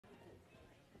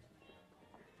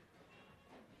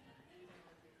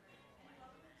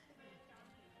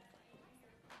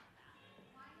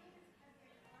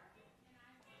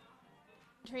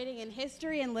concentrating in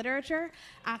history and literature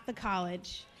at the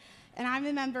college. And I'm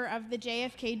a member of the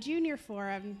JFK Junior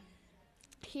Forum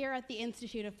here at the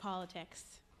Institute of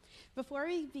Politics. Before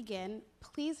we begin,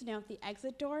 please note the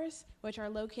exit doors, which are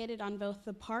located on both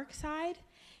the park side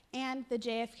and the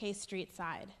JFK Street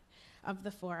side of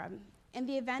the forum. In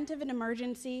the event of an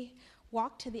emergency,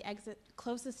 walk to the exit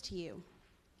closest to you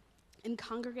and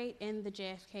congregate in the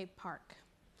JFK Park.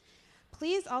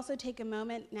 Please also take a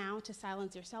moment now to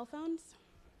silence your cell phones.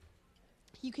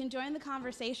 You can join the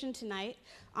conversation tonight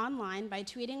online by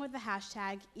tweeting with the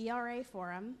hashtag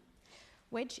 #ERAForum,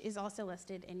 which is also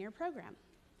listed in your program.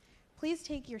 Please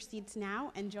take your seats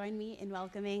now and join me in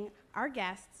welcoming our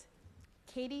guests,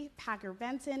 Katie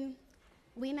Packer-Benson,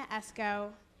 Lina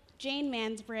Esco, Jane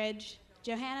Mansbridge,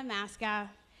 Johanna Maska,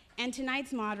 and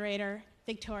tonight's moderator,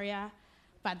 Victoria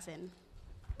Budson.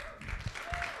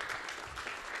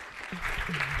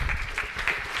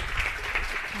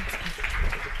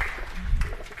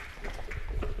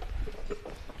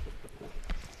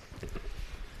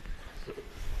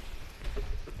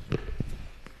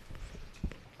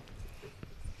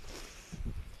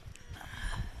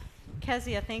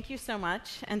 Kezia, thank you so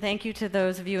much, and thank you to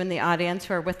those of you in the audience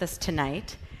who are with us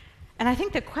tonight. And I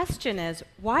think the question is,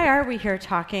 why are we here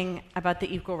talking about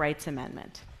the Equal Rights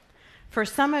Amendment? For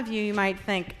some of you, you might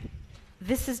think,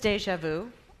 this is deja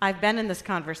vu. I've been in this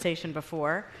conversation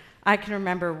before. I can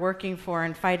remember working for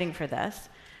and fighting for this.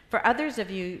 For others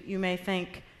of you, you may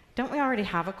think, don't we already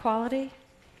have equality?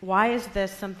 Why is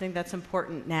this something that's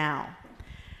important now?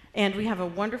 And we have a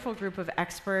wonderful group of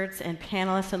experts and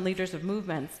panelists and leaders of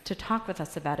movements to talk with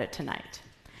us about it tonight.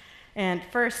 And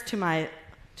first, to my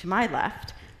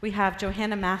left, we have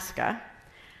Johanna Maska,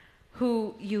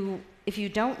 who if you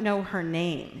don't know her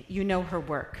name, you know her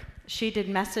work. She did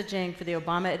messaging for the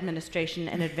Obama administration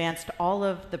and advanced all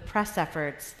of the press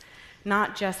efforts,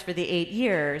 not just for the 8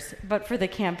 years, but for the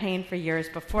campaign for years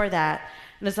before that,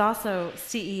 and is also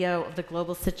CEO of the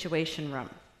Global Situation Room.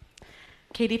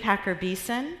 Katie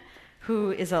Packer-Beeson,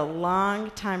 who is a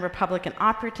longtime Republican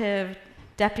operative,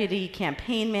 deputy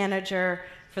campaign manager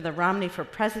for the Romney for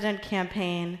President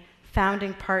campaign,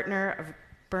 founding partner of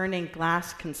Burning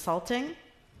Glass Consulting.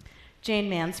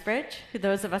 Jane Mansbridge, who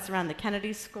those of us around the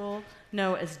Kennedy School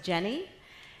know as Jenny,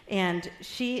 and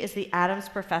she is the Adams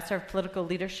Professor of Political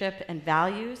Leadership and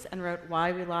Values and wrote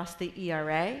Why We Lost the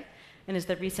ERA, and is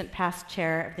the recent past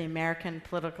chair of the American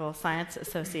Political Science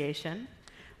Association.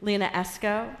 Lina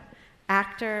Esco,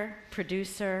 actor,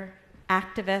 producer,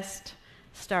 activist,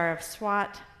 star of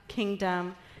S.W.A.T,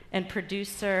 Kingdom, and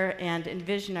producer and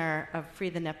envisioner of Free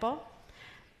the Nipple.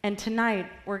 And tonight,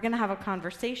 we're going to have a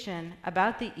conversation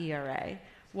about the ERA,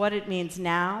 what it means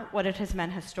now, what it has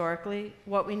meant historically,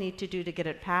 what we need to do to get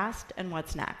it passed, and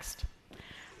what's next.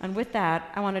 And with that,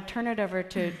 I want to turn it over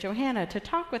to Johanna to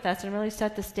talk with us and really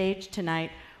set the stage tonight.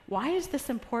 Why is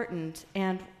this important,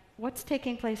 and what's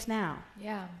taking place now?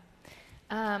 Yeah.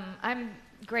 I'm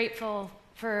grateful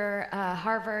for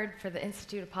Harvard, for the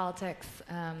Institute of Politics,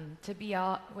 to be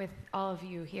with all of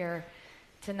you here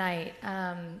tonight.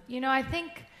 I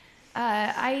think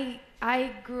I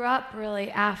grew up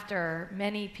really after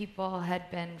many people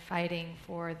had been fighting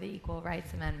for the Equal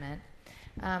Rights Amendment.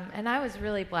 And I was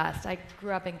really blessed. I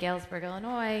grew up in Galesburg,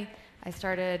 Illinois. I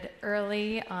started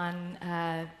early on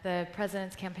the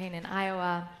president's campaign in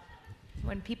Iowa,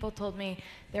 when people told me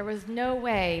there was no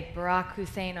way Barack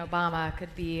Hussein Obama could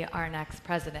be our next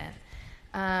president.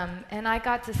 And I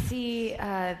got to see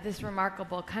this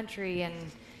remarkable country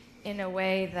in a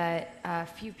way that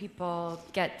few people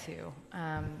get to,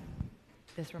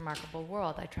 this remarkable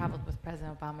world. I traveled with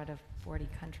President Obama to 40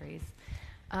 countries.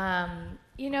 I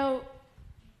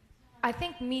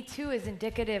think Me Too is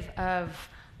indicative of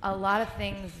a lot of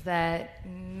things that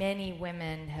many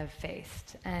women have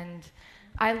faced. And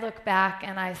I look back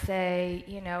and I say,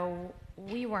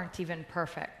 we weren't even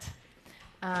perfect.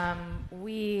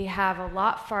 We have a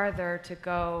lot farther to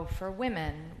go for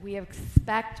women. We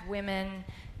expect women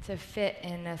to fit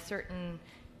in a certain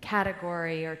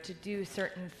category or to do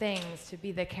certain things, to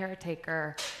be the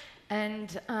caretaker.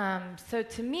 And so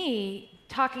to me,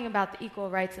 talking about the Equal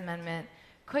Rights Amendment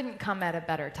couldn't come at a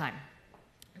better time.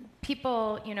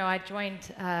 People, I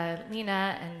joined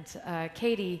Lina and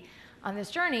Katie on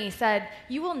this journey, said,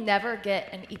 you will never get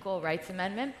an Equal Rights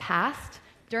Amendment passed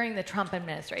during the Trump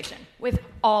administration with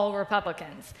all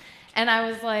Republicans. And I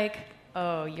was like,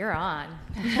 oh, you're on.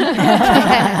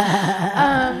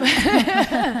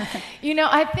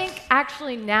 I think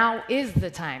actually now is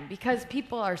the time, because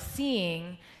people are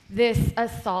seeing this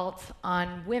assault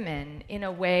on women in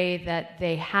a way that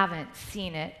they haven't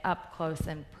seen it up close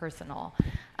and personal.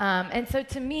 And so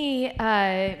to me,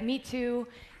 Me Too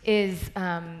is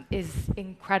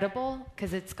incredible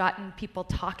because it's gotten people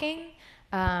talking.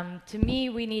 To me,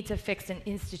 we need to fix an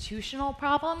institutional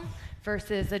problem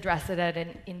versus address it at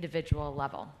an individual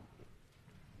level.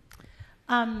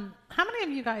 How many of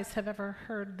you guys have ever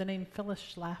heard the name Phyllis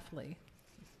Schlafly?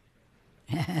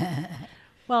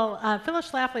 Well,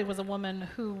 Phyllis Schlafly was a woman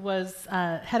who was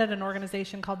headed an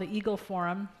organization called the Eagle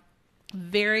Forum,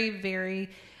 very, very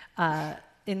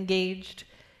engaged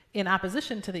in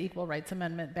opposition to the Equal Rights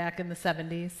Amendment back in the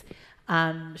 70s.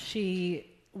 She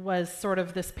was sort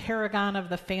of this paragon of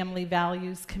the family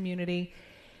values community,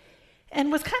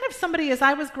 and was kind of somebody, as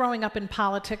I was growing up in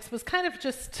politics, was kind of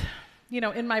just,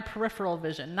 in my peripheral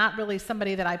vision, not really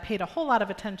somebody that I paid a whole lot of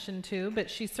attention to, but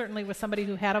she certainly was somebody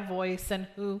who had a voice and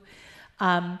who,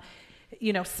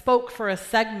 spoke for a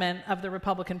segment of the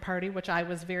Republican Party, which I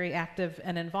was very active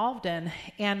and involved in.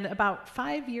 And about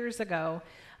 5 years ago,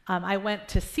 I went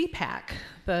to CPAC,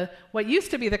 what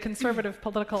used to be the Conservative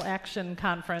Political Action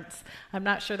Conference. I'm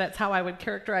not sure that's how I would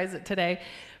characterize it today.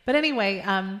 But anyway,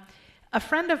 a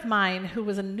friend of mine who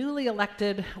was a newly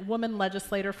elected woman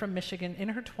legislator from Michigan in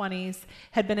her 20s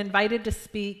had been invited to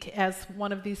speak as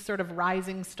one of these sort of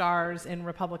rising stars in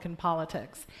Republican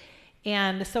politics.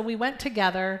 And so we went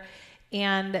together,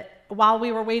 and while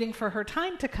we were waiting for her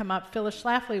time to come up, Phyllis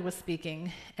Schlafly was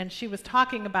speaking, and she was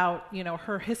talking about,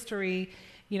 her history,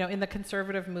 in the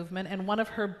conservative movement, and one of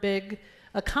her big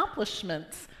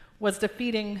accomplishments was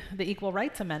defeating the Equal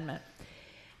Rights Amendment.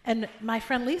 And my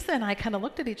friend Lisa and I kind of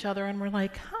looked at each other and were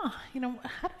like, how do we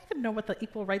even know what the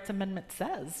Equal Rights Amendment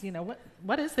says?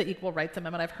 What is the Equal Rights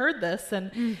Amendment? I've heard this,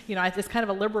 and it's kind of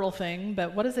a liberal thing,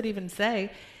 but what does it even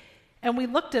say? And we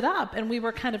looked it up, and we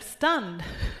were kind of stunned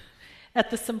at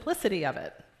the simplicity of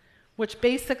it, which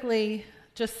basically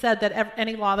just said that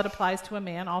any law that applies to a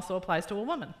man also applies to a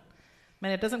woman. I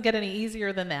mean, it doesn't get any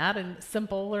easier than that, and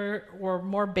simpler or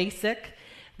more basic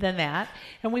than that.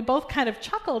 And we both kind of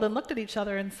chuckled and looked at each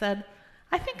other and said,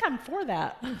 I think I'm for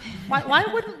that. Why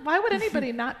would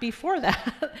anybody not be for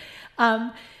that?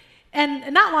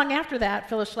 And not long after that,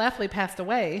 Phyllis Schlafly passed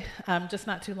away, just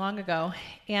not too long ago.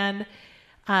 And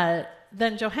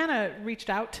then Johanna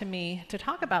reached out to me to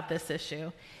talk about this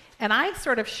issue. And I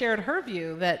sort of shared her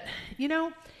view that,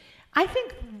 I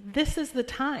think this is the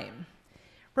time.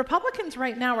 Republicans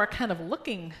right now are kind of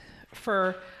looking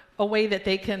for a way that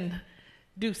they can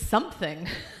do something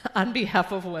on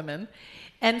behalf of women.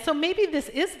 And so maybe this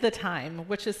is the time,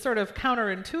 which is sort of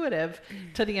counterintuitive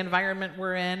to the environment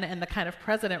we're in and the kind of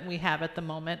president we have at the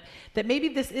moment, that maybe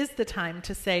this is the time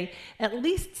to say, at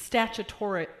least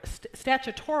statutorily,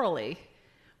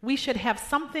 we should have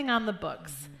something on the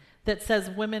books that says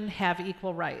women have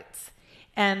equal rights.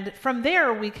 And from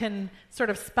there, we can sort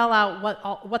of spell out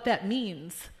what that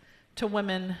means to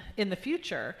women in the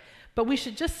future. But we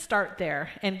should just start there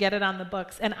and get it on the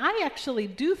books. And I actually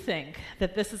do think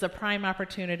that this is a prime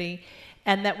opportunity,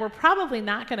 and that we're probably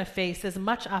not going to face as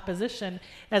much opposition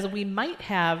as we might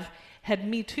have had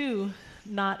Me Too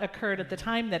not occurred at the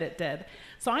time that it did.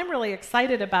 So I'm really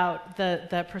excited about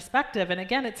the perspective. And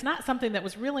again, it's not something that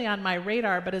was really on my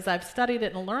radar, but as I've studied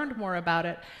it and learned more about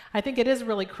it, I think it is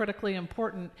really critically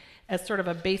important as sort of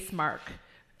a base mark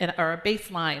or a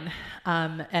baseline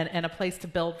and a place to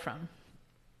build from.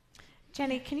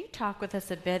 Jenny, can you talk with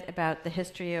us a bit about the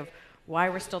history of why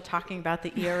we're still talking about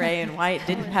the ERA and why it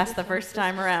didn't pass the first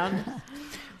time around?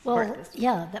 Well,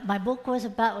 yeah, my book was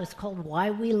called Why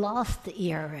We Lost the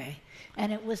ERA.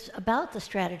 And it was about the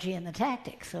strategy and the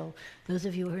tactics. So those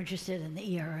of you who are interested in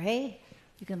the ERA,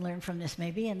 you can learn from this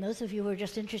maybe. And those of you who are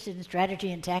just interested in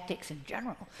strategy and tactics in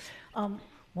general,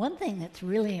 one thing that's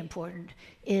really important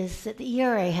is that the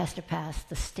ERA has to pass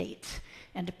the states.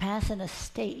 And to pass in a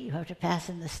state, you have to pass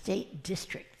in the state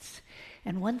districts.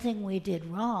 And one thing we did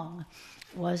wrong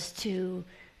was to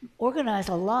organize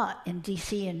a lot in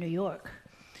D.C. and New York,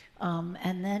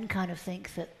 and then kind of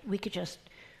think that we could just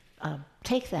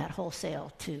take that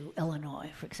wholesale to Illinois,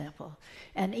 for example.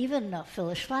 And even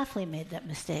Phyllis Schlafly made that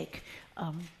mistake.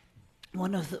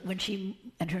 When she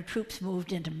and her troops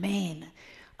moved into Maine,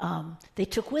 they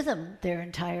took with them their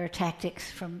entire tactics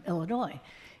from Illinois.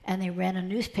 And they ran a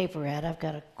newspaper ad. I've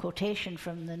got a quotation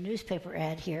from the newspaper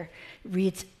ad here. It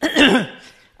reads,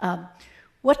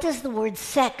 what does the word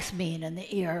sex mean in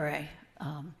the ERA?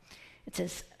 It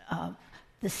says,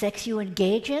 the sex you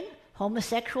engage in,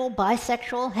 homosexual,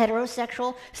 bisexual,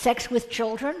 heterosexual, sex with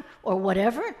children, or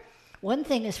whatever. One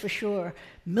thing is for sure,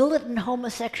 militant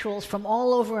homosexuals from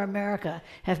all over America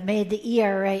have made the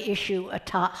ERA issue a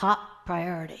hot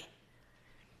priority.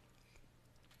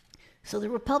 So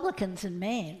the Republicans in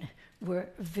Maine were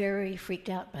very freaked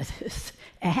out by this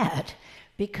ad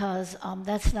because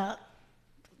that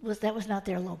was not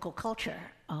their local culture.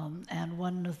 And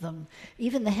one of them,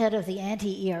 even the head of the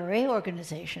anti-ERA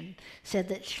organization, said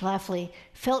that Schlafly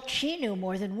felt she knew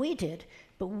more than we did,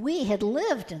 but we had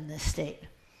lived in this state.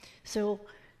 So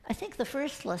I think the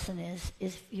first lesson is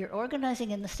you're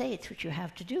organizing in the states, which you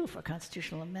have to do for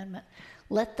constitutional amendment.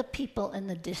 Let the people in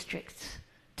the districts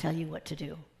tell you what to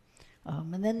do.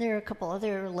 And then there are a couple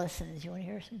other lessons. You want to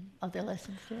hear some other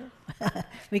lessons too?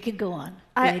 We can go on.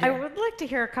 I would like to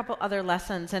hear a couple other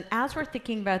lessons. And as we're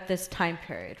thinking about this time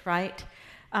period, right,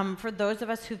 for those of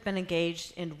us who've been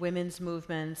engaged in women's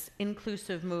movements,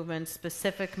 inclusive movements,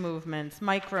 specific movements,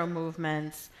 micro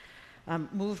movements,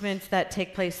 movements that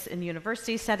take place in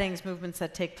university settings, movements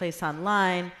that take place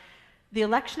online, the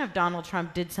election of Donald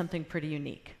Trump did something pretty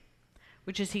unique,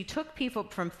 which is he took people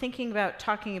from thinking about,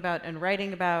 talking about, and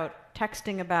writing about,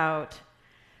 texting about,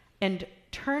 and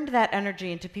turned that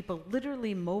energy into people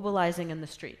literally mobilizing in the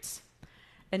streets.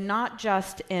 And not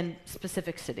just in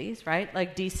specific cities, right,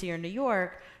 like DC or New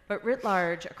York, but writ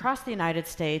large across the United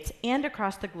States and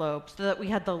across the globe, so that we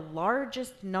had the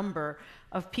largest number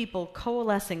of people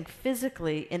coalescing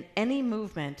physically in any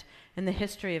movement in the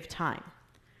history of time,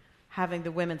 having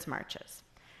the women's marches.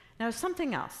 Now,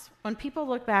 something else. When people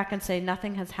look back and say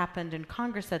nothing has happened in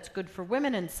Congress that's good for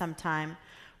women in some time,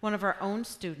 one of our own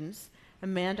students,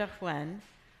 Amanda Huen,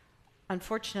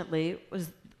 unfortunately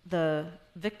was the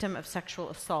victim of sexual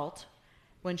assault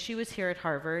when she was here at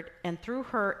Harvard, and through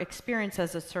her experience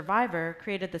as a survivor,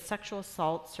 created the Sexual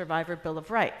Assault Survivor Bill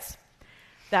of Rights.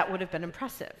 That would have been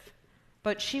impressive.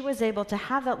 But she was able to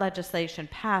have that legislation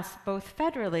pass both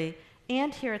federally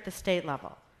and here at the state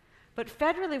level. But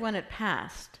federally, when it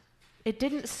passed, it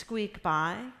didn't squeak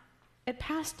by, it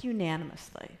passed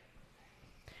unanimously,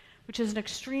 which is an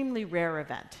extremely rare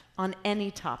event on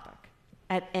any topic,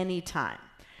 at any time.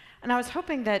 And I was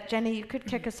hoping that, Jenny, you could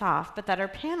kick us off, but that our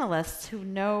panelists who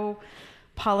know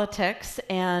politics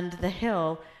and the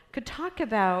Hill could talk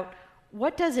about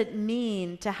what does it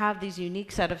mean to have these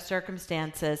unique set of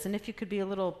circumstances, and if you could be a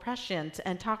little prescient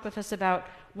and talk with us about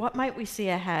what might we see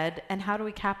ahead and how do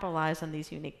we capitalize on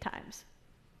these unique times.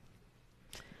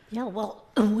 Yeah, well,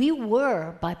 we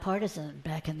were bipartisan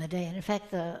back in the day. And in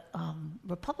fact, the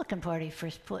Republican Party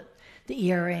first put the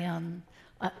ERA on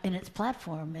in its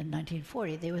platform in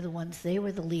 1940. They were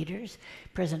the leaders.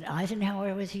 President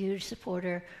Eisenhower was a huge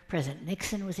supporter. President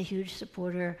Nixon was a huge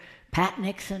supporter. Pat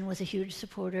Nixon was a huge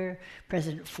supporter.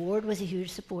 President Ford was a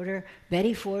huge supporter.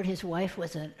 Betty Ford, his wife,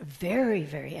 was a very,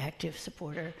 very active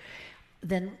supporter.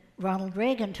 Then Ronald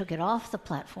Reagan took it off the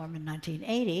platform in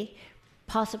 1980,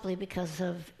 possibly because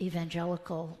of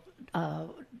evangelical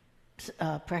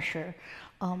pressure.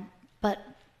 But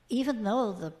even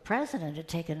though the president had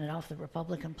taken it off the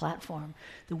Republican platform,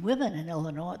 the women in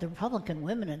Illinois, the Republican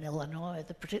women in Illinois,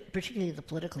 particularly the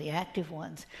politically active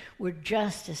ones, were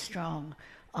just as strong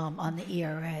on the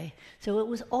ERA. So it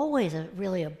was always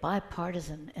really a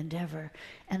bipartisan endeavor.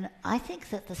 And I think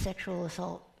that the Sexual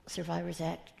Assault Survivors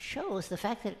Act shows, the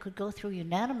fact that it could go through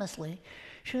unanimously,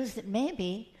 shows that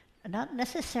maybe, not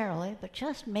necessarily, but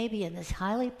just maybe in these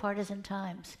highly partisan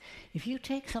times, if you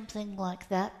take something like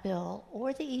that bill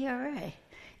or the ERA,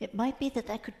 it might be that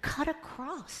that could cut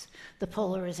across the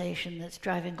polarization that's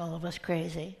driving all of us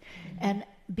crazy and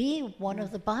be one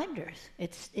of the binders.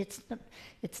 It's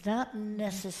not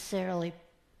necessarily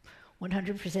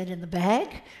 100% in the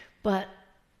bag, but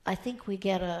I think we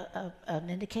get an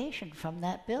indication from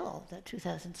that bill, that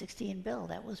 2016 bill.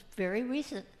 That was very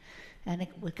recent. And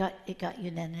it got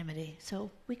unanimity.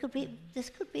 So this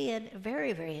could be a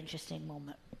very, very interesting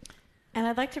moment. And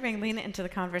I'd like to bring Lina into the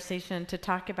conversation to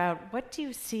talk about what do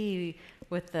you see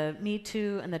with the Me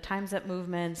Too and the Time's Up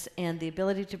movements and the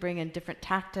ability to bring in different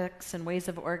tactics and ways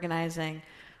of organizing.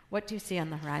 What do you see on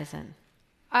the horizon?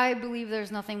 I believe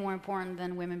there's nothing more important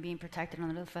than women being protected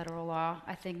under the federal law.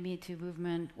 I think Me Too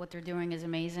movement, what they're doing is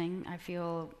amazing. I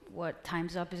feel what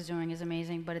Time's Up is doing is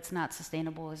amazing, but it's not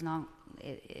sustainable.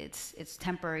 It's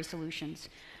temporary solutions,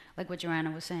 like what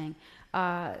Johanna was saying.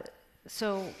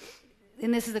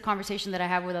 And this is the conversation that I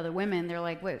have with other women. They're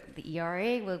like, "What, the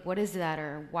ERA? What is that?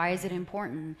 Or why is it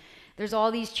important?" There's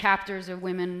all these chapters of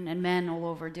women and men all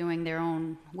over doing their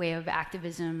own way of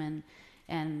activism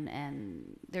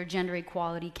and their gender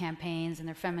equality campaigns and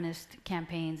their feminist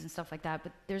campaigns and stuff like that.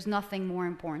 But there's nothing more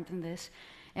important than this.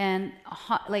 And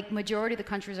like majority of the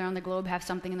countries around the globe have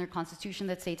something in their constitution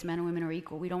that states men and women are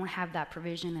equal. We don't have that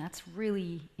provision, and that's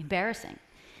really embarrassing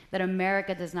that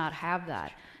America does not have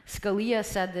that. Scalia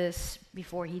said this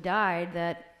before he died,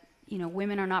 that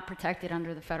women are not protected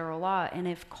under the federal law, and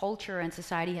if culture and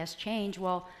society has changed,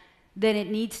 well, then it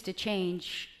needs to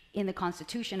change in the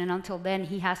Constitution. And until then,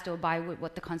 he has to abide with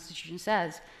what the Constitution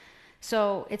says.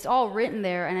 So it's all written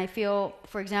there. And I feel,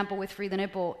 for example, with Free the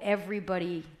Nipple,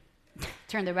 everybody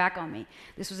turned their back on me.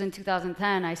 This was in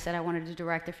 2010. I said I wanted to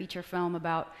direct a feature film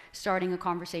about starting a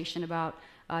conversation about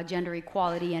gender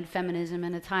equality and feminism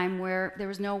in a time where there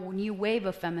was no new wave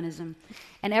of feminism.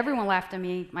 And everyone laughed at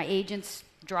me. My agents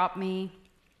dropped me.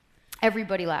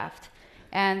 Everybody laughed.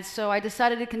 And so I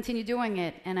decided to continue doing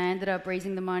it. And I ended up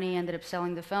raising the money, ended up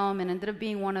selling the film, and ended up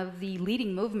being one of the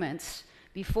leading movements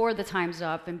before the Time's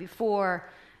Up and before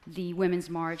the Women's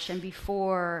March and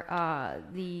before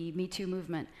the Me Too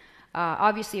movement.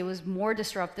 Obviously, it was more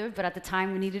disruptive, but at the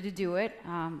time we needed to do it.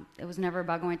 It was never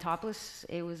about going topless.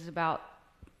 It was about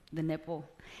the nipple.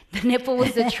 The nipple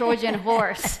was the Trojan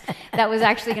horse that was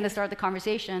actually going to start the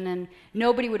conversation, and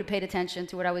nobody would have paid attention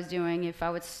to what I was doing if I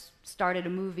would started a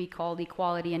movie called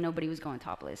Equality and nobody was going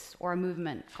topless, or a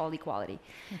movement called Equality.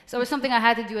 So it was something I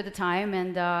had to do at the time,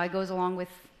 and it goes along with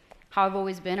how I've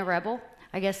always been a rebel.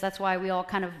 I guess that's why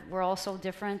we're all so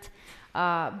different.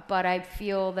 But I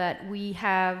feel that we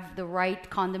have the right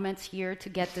condiments here to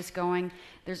get this going.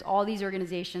 There's all these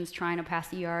organizations trying to pass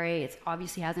the ERA. It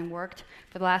obviously hasn't worked.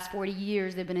 For the last 40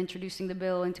 years, they've been introducing the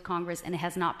bill into Congress, and it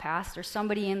has not passed. There's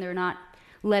somebody in there not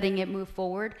letting it move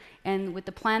forward. And with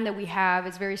the plan that we have,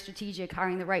 it's very strategic,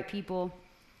 hiring the right people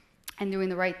and doing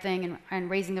the right thing and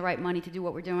raising the right money to do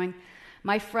what we're doing.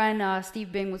 My friend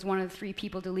Steve Bing was one of the 3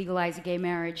 people to legalize gay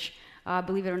marriage.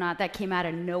 Believe it or not, that came out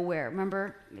of nowhere.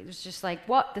 Remember? It was just like,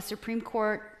 what? The Supreme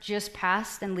Court just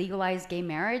passed and legalized gay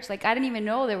marriage? Like, I didn't even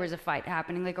know there was a fight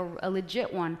happening, like a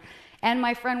legit one. And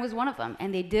my friend was one of them.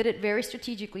 And they did it very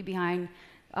strategically behind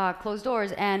closed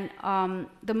doors. And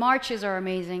the marches are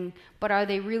amazing, but are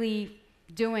they really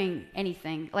doing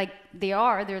anything? Like, they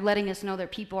are. They're letting us know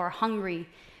that people are hungry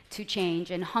to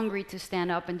change and hungry to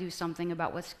stand up and do something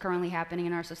about what's currently happening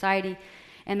in our society.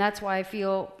 And that's why I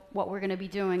feel what we're going to be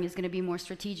doing is going to be more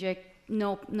strategic.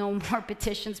 No more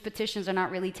petitions. Petitions are not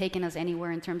really taking us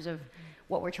anywhere in terms of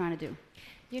what we're trying to do.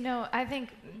 You know, I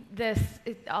think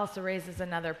it also raises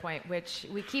another point, which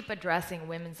we keep addressing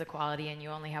women's equality, and you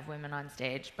only have women on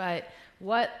stage. But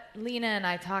what Lina and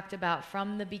I talked about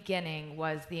from the beginning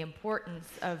was the importance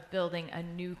of building a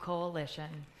new coalition.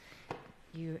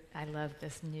 I love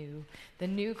the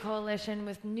new coalition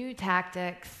with new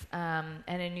tactics and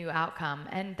a new outcome.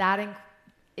 And that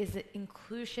is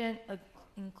inclusive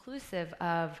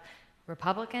of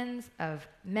Republicans, of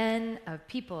men, of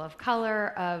people of color,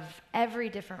 of every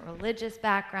different religious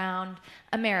background,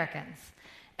 Americans.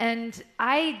 And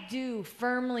I do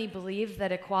firmly believe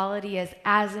that equality is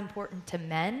as important to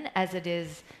men as it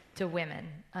is to women.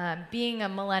 Being a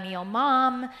millennial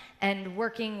mom and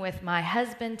working with my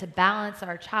husband to balance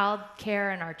our child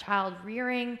care and our child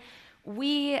rearing,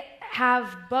 we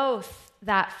have both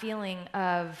that feeling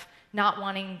of not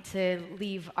wanting to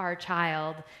leave our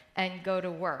child and go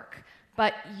to work.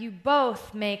 But you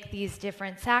both make these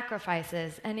different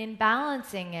sacrifices. And in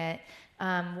balancing it,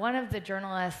 one of the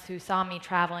journalists who saw me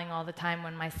traveling all the time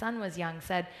when my son was young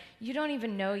said, "You don't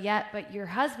even know yet, but your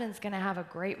husband's going to have a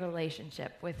great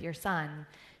relationship with your son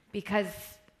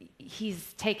because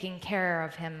he's taking care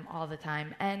of him all the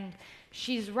time." And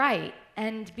she's right.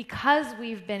 And because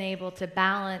we've been able to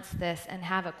balance this and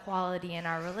have equality in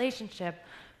our relationship,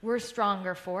 we're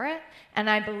stronger for it. And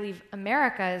I believe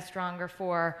America is stronger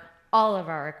for all of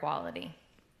our equality.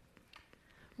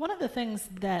 One of the things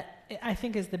that I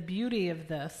think is the beauty of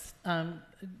this,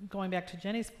 going back to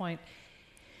Jenny's point,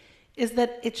 is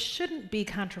that it shouldn't be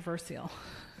controversial.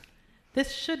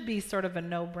 This should be sort of a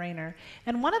no-brainer.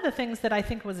 And one of the things that I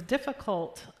think was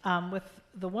difficult with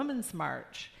the Women's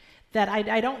March that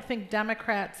I don't think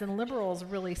Democrats and liberals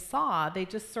really saw, they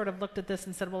just sort of looked at this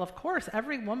and said, well, of course,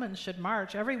 every woman should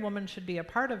march, every woman should be a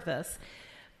part of this.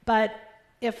 But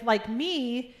if, like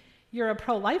me, you're a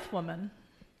pro-life woman,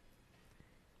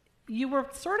 you were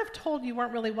sort of told you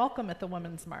weren't really welcome at the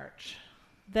Women's March.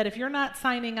 That if you're not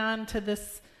signing on to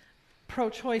this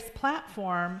pro-choice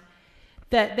platform,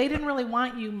 that they didn't really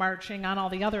want you marching on all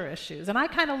the other issues. And I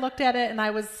kind of looked at it and I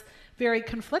was very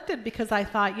conflicted because I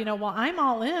thought, well, I'm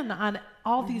all in on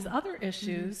all these other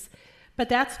issues, but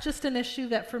that's just an issue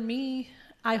that for me,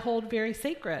 I hold very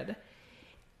sacred.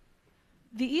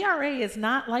 The ERA is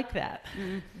not like that.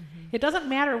 It doesn't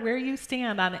matter where you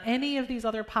stand on any of these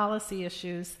other policy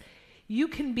issues. You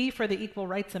can be for the Equal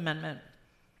Rights Amendment.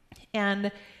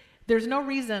 And there's no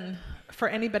reason for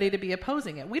anybody to be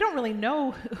opposing it. We don't really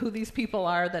know who these people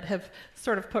are that have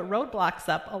sort of put roadblocks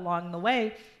up along the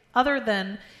way, other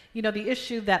than, the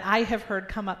issue that I have heard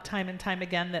come up time and time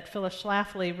again that Phyllis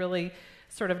Schlafly really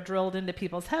sort of drilled into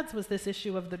people's heads was this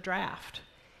issue of the draft.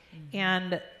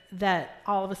 And that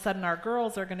all of a sudden our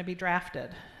girls are going to be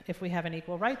drafted if we have an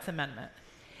equal rights amendment.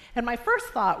 And my first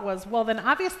thought was, well, then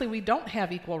obviously we don't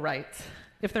have equal rights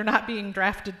if they're not being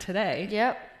drafted today.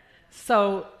 Yep.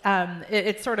 So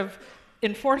it sort of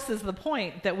enforces the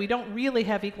point that we don't really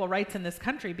have equal rights in this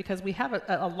country because we have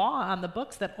a law on the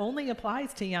books that only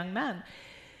applies to young men.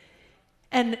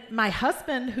 And my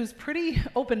husband, who's pretty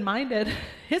open-minded,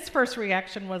 his first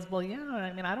reaction was, well, yeah,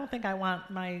 I mean, I don't think I want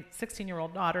my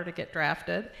 16-year-old daughter to get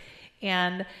drafted.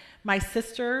 And my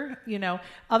sister, you know,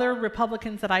 other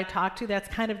Republicans that I talk to, that's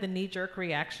kind of the knee-jerk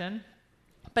reaction.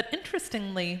 But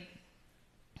interestingly,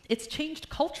 it's changed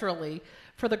culturally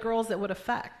for the girls it would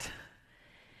affect.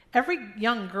 Every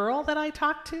young girl that I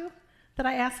talk to, that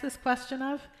I ask this question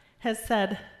of, has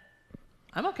said,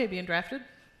 I'm okay being drafted.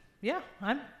 Yeah,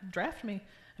 draft me.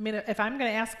 I mean, if I'm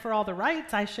going to ask for all the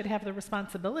rights, I should have the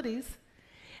responsibilities.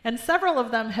 And several of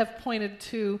them have pointed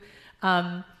to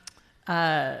Wonder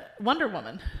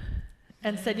Woman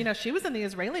and said, you know, she was in the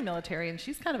Israeli military and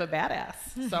she's kind of a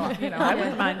badass. So, you know, I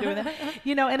wouldn't mind doing that.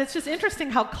 You know, and it's just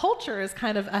interesting how culture is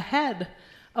kind of ahead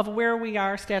of where we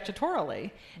are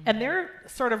statutorily. And they're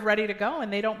sort of ready to go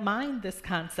and they don't mind this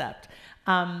concept.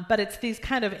 But it's these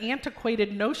kind of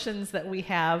antiquated notions that we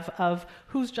have of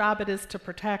whose job it is to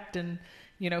protect and,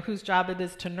 you know, whose job it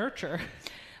is to nurture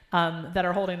that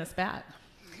are holding us back.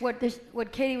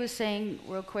 What Katie was saying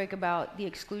real quick about the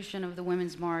exclusion of the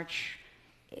Women's March,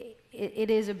 it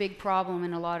is a big problem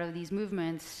in a lot of these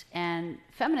movements and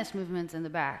feminist movements in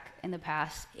the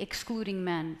past, excluding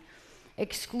men,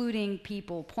 excluding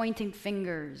people, pointing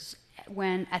fingers,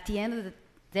 when at the end of the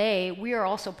day, we are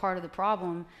also part of the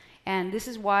problem. And this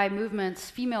is why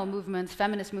movements, female movements,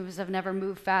 feminist movements have never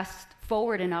moved fast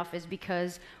forward enough, is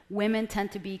because women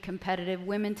tend to be competitive,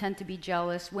 women tend to be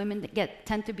jealous, women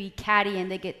tend to be catty,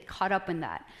 and they get caught up in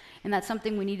that. And that's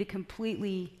something we need to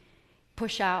completely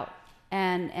push out.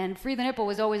 And Free the Nipple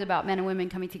was always about men and women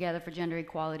coming together for gender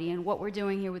equality. And what we're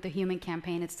doing here with the Human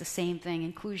Campaign, it's the same thing,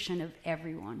 inclusion of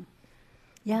everyone.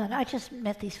 Yeah, and I just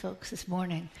met these folks this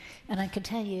morning, and I can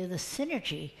tell you the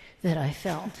synergy that I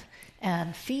felt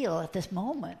and feel at this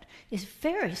moment is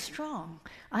very strong.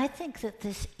 I think that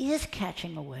this is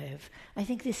catching a wave. I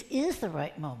think this is the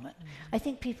right moment. I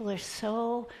think people are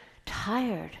so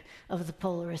tired of the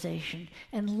polarization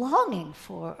and longing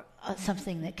for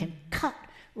something that can cut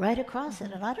right across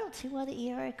it, and I don't see why the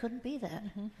ERA couldn't be that.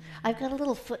 I've got a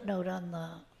little footnote on the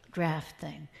draft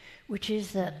thing, which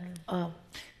is that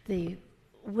the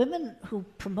women who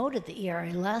promoted the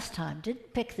ERA last time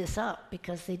didn't pick this up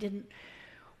because they didn't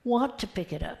want to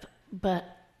pick it up.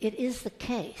 But it is the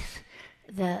case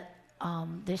that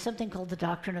there's something called the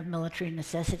doctrine of military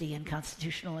necessity in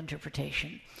constitutional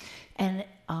interpretation. And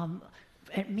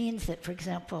it means that, for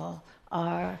example,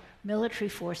 our military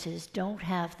forces don't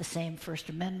have the same First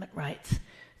Amendment rights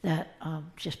that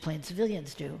just plain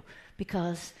civilians do,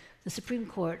 because the Supreme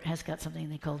Court has got something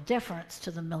they call deference to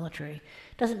the military.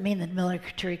 Doesn't mean that the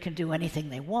military can do anything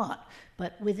they want,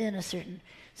 but within a certain...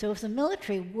 So if the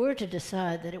military were to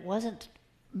decide that it wasn't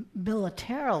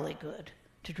militarily good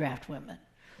to draft women,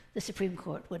 the Supreme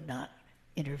Court would not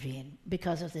intervene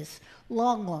because of this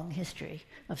long, long history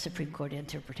of Supreme Court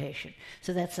interpretation.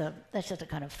 So that's just a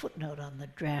kind of footnote on the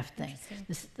draft thing.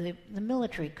 The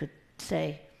military could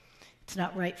say, it's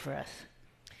not right for us,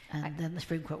 and then the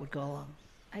Supreme Court would go along.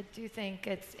 I do think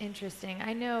it's interesting.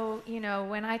 I know,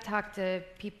 when I talk to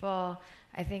people,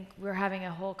 I think we're having a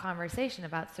whole conversation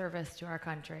about service to our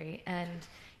country and,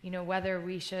 whether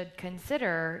we should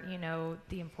consider,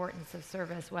 the importance of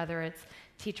service, whether it's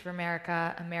Teach for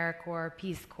America, AmeriCorps,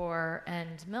 Peace Corps,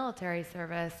 and military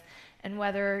service, and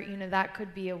whether, that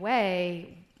could be a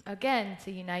way, again,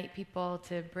 to unite people,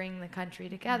 to bring the country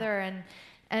together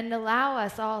and allow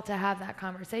us all to have that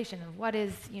conversation of what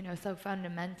is, so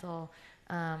fundamental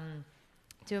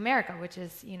to America, which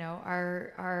is,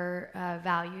 our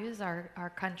values,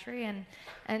 our country,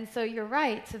 and so you're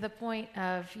right to the point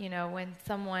of, when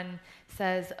someone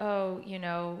says, oh,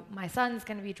 my son's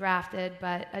going to be drafted,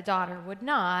 but a daughter would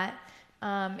not.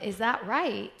 Is that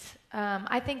right?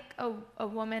 I think a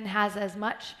woman has as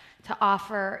much to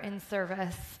offer in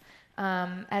service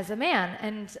as a man,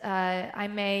 and I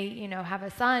may, have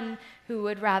a son who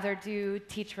would rather do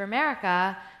Teach for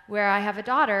America, where I have a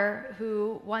daughter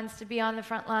who wants to be on the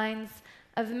front lines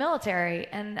of the military,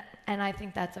 and I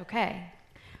think that's okay.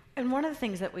 And one of the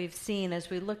things that we've seen as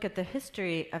we look at the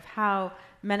history of how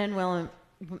men and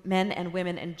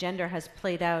women and gender has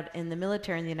played out in the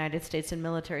military in the United States and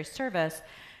military service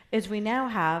is we now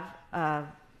have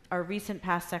our recent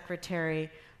past Secretary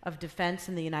of Defense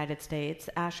in the United States,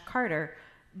 Ash Carter,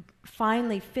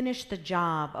 finally finished the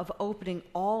job of opening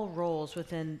all roles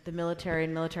within the military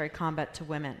and military combat to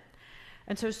women.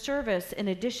 And so service, in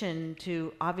addition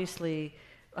to obviously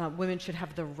women should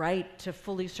have the right to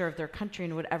fully serve their country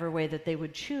in whatever way that they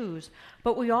would choose,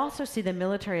 but we also see the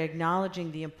military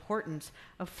acknowledging the importance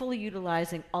of fully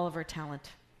utilizing all of our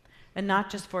talent, and not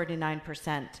just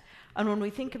 49%. And when we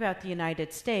think about the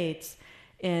United States,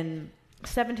 in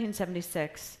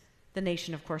 1776, the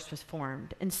nation, of course, was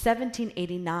formed. In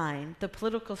 1789, the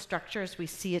political structure as we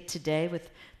see it today with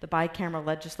the bicameral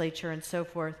legislature and so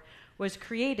forth was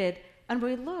created, and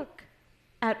we look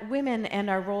at women and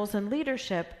our roles in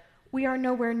leadership, we are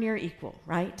nowhere near equal,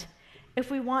 right? If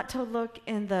we want to look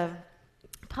in the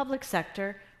public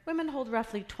sector, women hold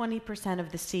roughly 20%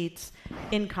 of the seats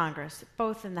in Congress,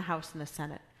 both in the House and the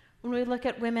Senate. When we look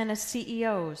at women as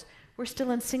CEOs, we're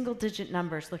still in single-digit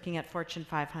numbers looking at Fortune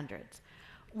 500s.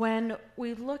 When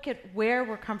we look at where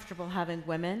we're comfortable having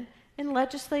women, in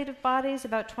legislative bodies,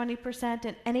 about 20%,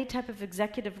 in any type of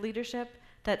executive leadership,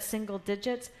 that's single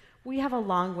digits, we have a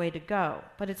long way to go.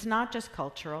 But it's not just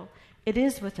cultural, it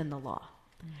is within the law.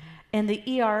 Mm-hmm. And the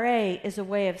ERA is a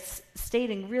way of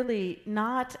stating really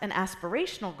not an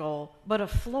aspirational goal, but a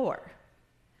floor,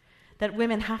 that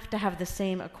women have to have the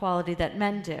same equality that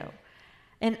men do.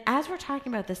 And as we're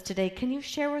talking about this today, can you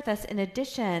share with us, in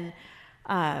addition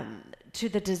to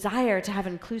the desire to have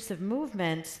inclusive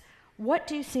movements, what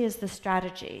do you see as the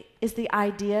strategy? Is the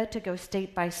idea to go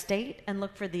state by state and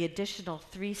look for the additional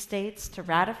 3 states to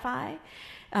ratify?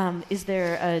 Is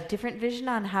there a different vision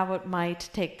on how it might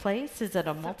take place? Is it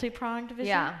a multi-pronged vision?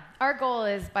 Yeah. Our goal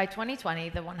is by 2020,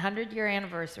 the 100-year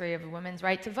anniversary of women's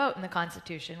right to vote in the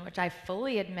Constitution, which I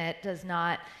fully admit does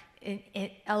not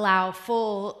allow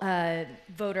full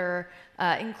voter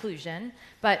inclusion.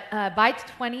 But by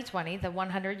 2020, the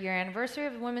 100-year anniversary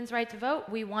of women's right to vote,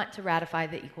 we want to ratify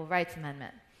the Equal Rights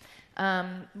Amendment.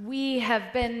 We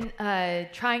have been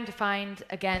trying to find,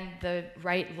 again, the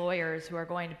right lawyers who are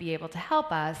going to be able to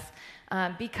help us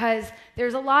because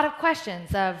there's a lot of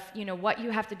questions of, what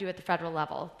you have to do at the federal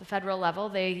level. The federal level,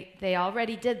 they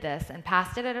already did this and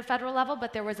passed it at a federal level,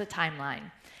 but there was a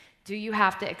timeline. Do you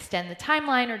have to extend the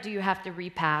timeline, or do you have to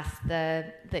repass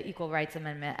the Equal Rights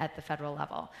Amendment at the federal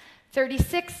level?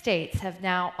 36 states have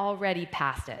now already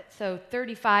passed it. So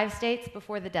 35 states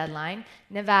before the deadline.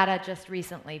 Nevada just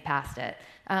recently passed it.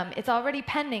 It's already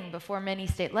pending before many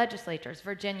state legislatures.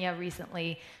 Virginia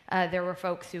recently, there were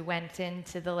folks who went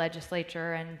into the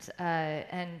legislature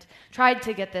and tried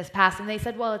to get this passed, and they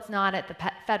said, well, it's not at the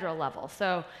federal level,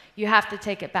 so you have to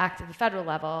take it back to the federal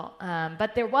level.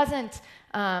 But there wasn't,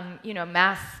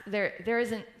 there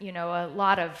isn't, a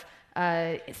lot of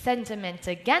sentiment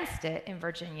against it in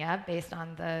Virginia based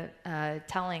on the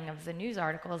telling of the news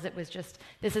articles. It was just,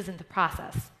 this isn't the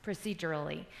process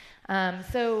procedurally.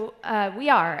 So we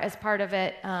are, as part of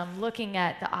it, looking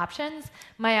at the options.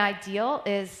 My ideal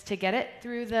is to get it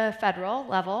through the federal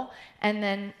level, and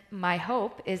then my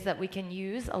hope is that we can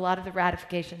use a lot of the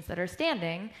ratifications that are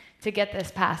standing to get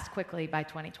this passed quickly by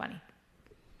 2020.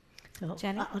 So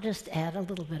Jenny? I'll just add a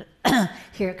little bit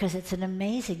here, because it's an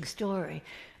amazing story.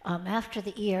 After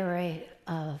the ERA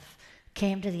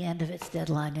came to the end of its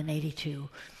deadline in '82,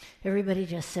 everybody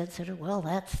just said sort of, well,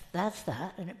 that's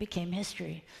that, and it became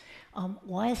history.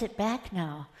 Why is it back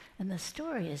now? And the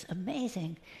story is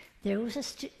amazing. There was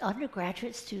an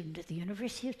undergraduate student at the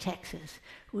University of Texas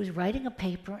who was writing a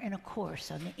paper in a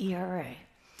course on the ERA,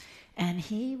 and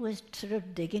he was sort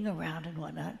of digging around and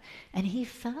whatnot, and he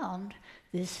found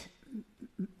this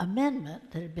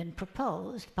amendment that had been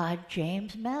proposed by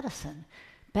James Madison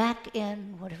back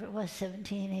in, whatever it was,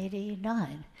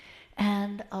 1789.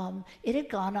 And it had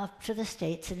gone up to the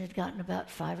states and had gotten about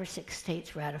 5 or 6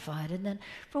 states ratified. And then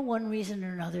for one reason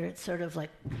or another, it's sort of like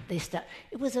they stopped.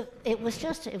 It was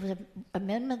an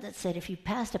amendment that said if you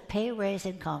passed a pay raise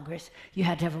in Congress, you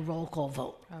had to have a roll call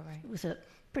vote. Oh, right. It was a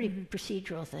pretty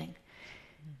procedural thing.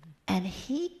 Mm-hmm. And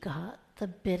he got the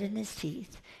bit in his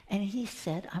teeth, and he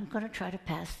said, I'm going to try to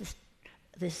pass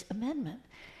this amendment.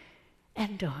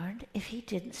 And darned if he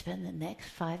didn't spend the next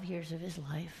 5 years of his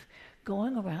life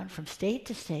going around from state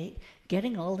to state,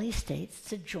 getting all these states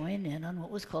to join in on what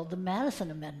was called the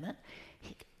Madison Amendment.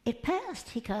 It passed.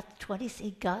 He got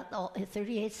all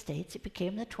 38 states. It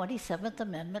became the 27th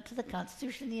Amendment to the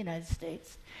Constitution of the United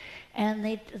States. And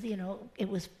it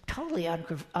was totally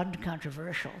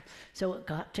uncontroversial. So it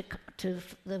got to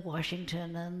the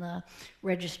Washington, and the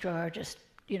registrar just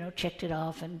checked it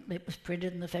off, and it was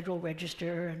printed in the Federal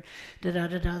Register, and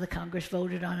the Congress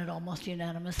voted on it almost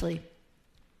unanimously.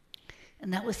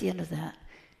 And that was the end of that.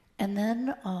 And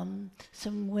then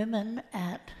some women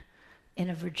in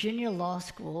a Virginia law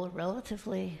school, a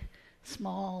relatively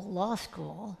small law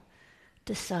school,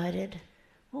 decided,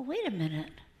 well, wait a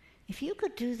minute. If you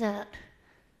could do that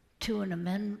to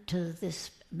this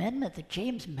amendment that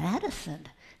James Madison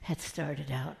had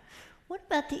started out, what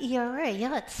about the ERA?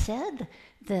 Yeah, it said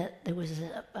that there was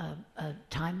a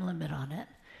time limit on it,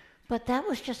 but that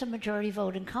was just a majority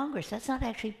vote in Congress. That's not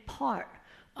actually part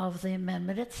of the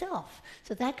amendment itself.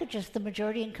 So the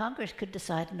majority in Congress could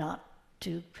decide not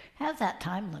to have that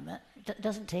time limit. It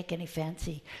doesn't take any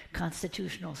fancy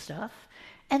constitutional stuff.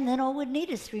 And then all we need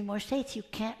is 3 more states. You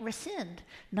can't rescind.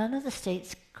 None of the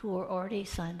states who are already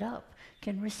signed up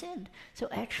can rescind. So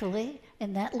actually,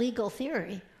 in that legal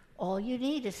theory, all you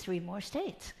need is 3 more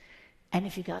states. And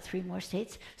if you got 3 more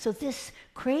states, so this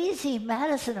crazy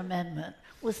Madison Amendment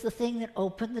was the thing that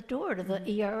opened the door to the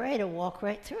ERA to walk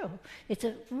right through. It's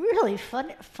a really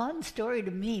fun story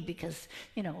to me because,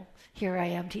 here I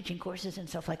am teaching courses and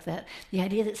stuff like that. The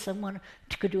idea that someone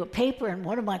could do a paper in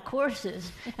one of my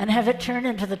courses and have it turn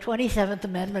into the 27th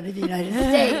Amendment of the United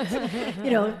States,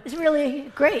 it's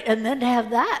really great. And then to have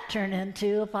that turn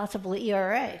into a possible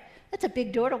ERA, that's a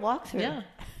big door to walk through. Yeah.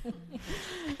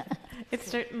 It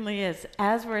certainly is.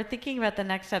 As we're thinking about the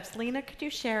next steps, Lina, could you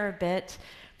share a bit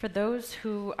for those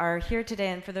who are here today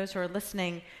and for those who are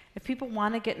listening, if people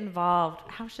want to get involved,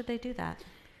 how should they do that?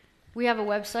 We have a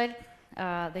website,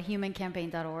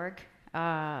 thehumancampaign.org.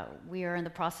 We are in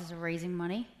the process of raising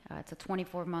money. It's a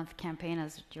 24-month campaign,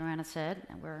 as Johanna said,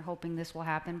 and we're hoping this will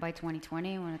happen by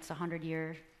 2020 when it's 100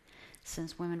 years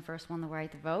since women first won the right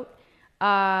to vote.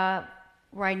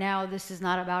 Right now, this is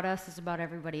not about us, it's about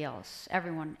everybody else.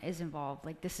 Everyone is involved.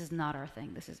 This is not our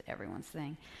thing, this is everyone's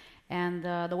thing. And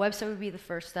the website would be the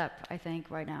first step, I think,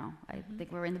 right now. I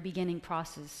think we're in the beginning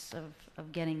process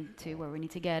of getting to where we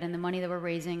need to get. And the money that we're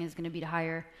raising is going to be to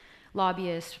hire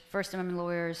lobbyists, First Amendment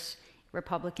lawyers,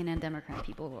 Republican and Democrat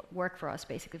people who work for us,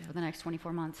 basically, for the next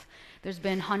 24 months. There's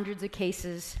been hundreds of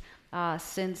cases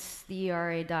since the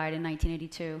ERA died in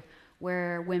 1982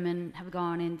 where women have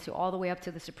gone all the way up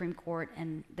to the Supreme Court,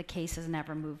 and the case has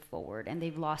never moved forward. And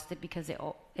they've lost it because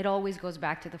it always goes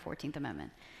back to the 14th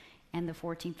Amendment. And the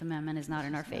 14th Amendment is not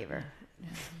in our favor.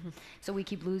 So we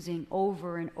keep losing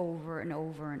over and over and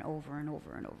over and over and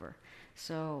over and over.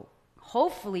 So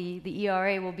hopefully the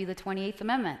ERA will be the 28th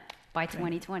Amendment by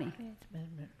 2020.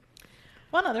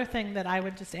 One other thing that I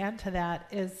would just add to that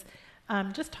is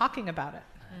just talking about it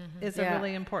is a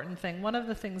really important thing. One of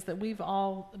the things that we've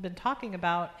all been talking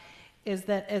about is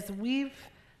that as we've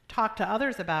talked to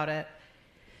others about it,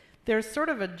 there's sort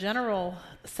of a general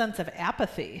sense of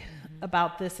apathy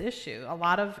about this issue. A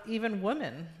lot of even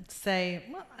women say,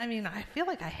 well, I feel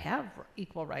like I have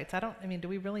equal rights. Do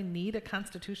we really need a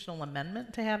constitutional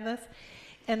amendment to have this?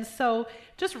 And so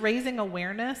just raising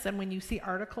awareness, and when you see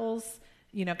articles,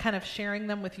 kind of sharing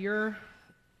them with your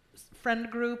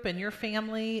friend group and your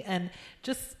family, and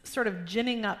just sort of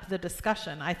ginning up the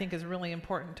discussion, I think is really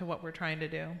important to what we're trying to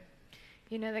do.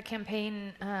 The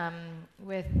campaign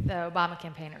with the Obama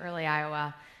campaign, early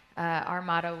Iowa, our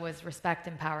motto was respect,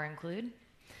 empower, include.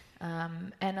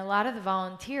 And a lot of the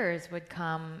volunteers would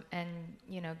come and,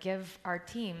 give our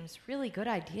teams really good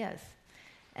ideas.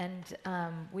 And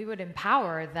we would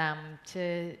empower them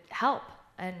to help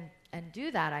and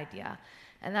do that idea.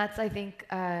 And that's, I think,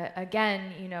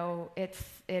 again,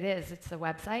 it's the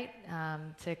website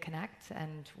to connect,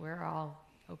 and we're all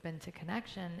open to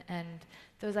connection and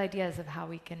those ideas of how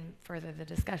we can further the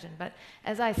discussion. But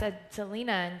as I said to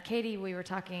Lina and Katie, we were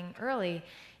talking early,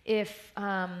 if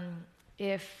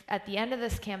at the end of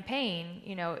this campaign,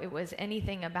 it was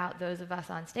anything about those of us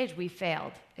on stage, we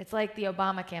failed. It's like the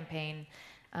Obama campaign.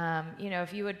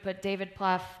 If you would put David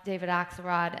Plouffe, David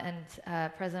Axelrod,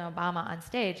 and President Obama on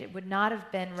stage, it would not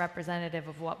have been representative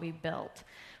of what we built,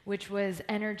 which was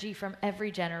energy from every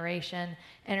generation,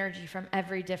 energy from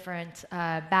every different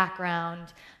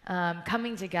background,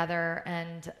 coming together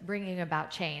and bringing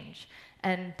about change.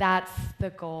 And that's the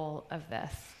goal of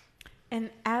this. And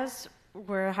as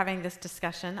we're having this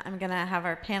discussion, I'm going to have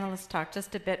our panelists talk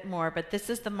just a bit more, but this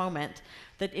is the moment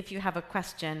that if you have a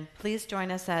question, please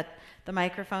join us at the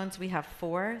microphones. We have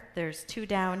 4. There's 2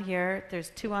 down here.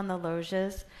 There's 2 on the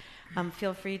loges.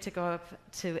 Feel free to go up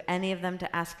to any of them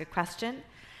to ask a question.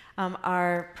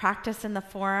 Our practice in the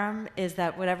forum is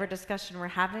that whatever discussion we're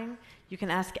having, you can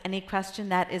ask any question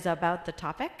that is about the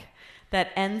topic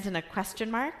that ends in a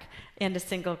question mark and a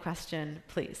single question,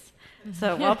 please.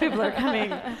 So while people are coming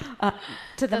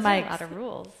to the mics. A lot of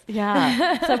rules.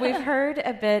 Yeah. So we've heard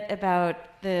a bit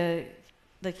about the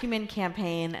human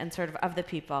campaign and sort of the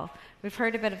people. We've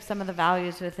heard a bit of some of the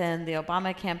values within the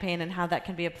Obama campaign and how that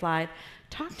can be applied.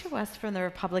 Talk to us from the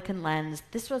Republican lens.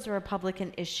 This was a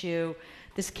Republican issue.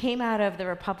 This came out of the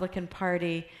Republican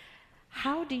Party.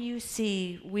 How do you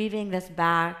see weaving this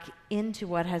back into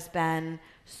what has been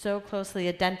so closely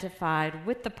identified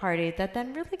with the party that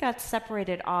then really got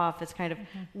separated off as kind of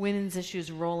women's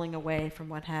issues rolling away from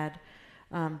what had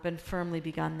been firmly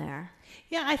begun there?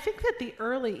 Yeah, I think that the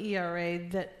early ERA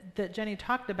that Jenny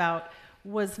talked about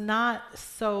was not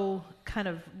so kind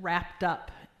of wrapped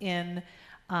up in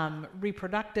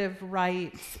reproductive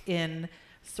rights, in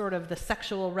sort of the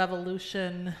sexual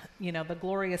revolution, the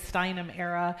Gloria Steinem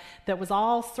era, that was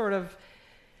all sort of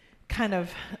kind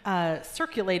of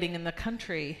circulating in the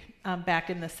country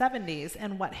back in the 70s.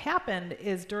 And what happened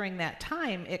is during that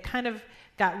time, it kind of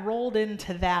got rolled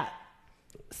into that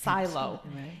silo.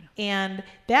 Right. And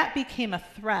that became a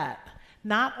threat,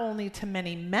 not only to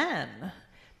many men,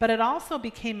 but it also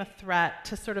became a threat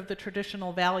to sort of the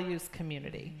traditional values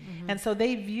community. And so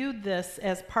they viewed this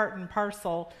as part and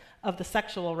parcel of the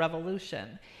sexual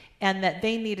revolution, and that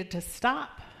they needed to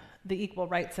stop the Equal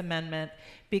Rights Amendment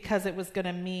because it was going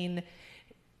to mean,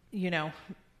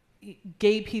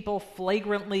 gay people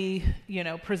flagrantly,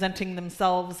 presenting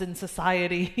themselves in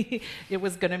society. It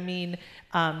was going to mean,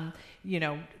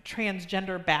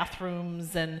 transgender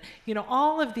bathrooms and,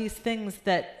 all of these things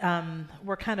that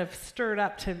were kind of stirred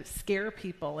up to scare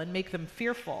people and make them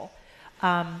fearful.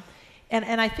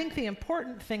 And I think the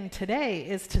important thing today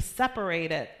is to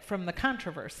separate it from the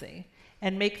controversy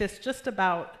and make this just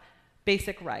about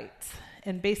basic rights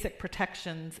and basic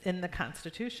protections in the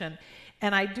Constitution.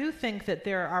 And I do think that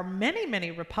there are many,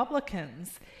 many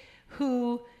Republicans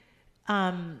who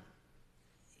are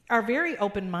very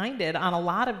open-minded on a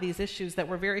lot of these issues that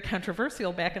were very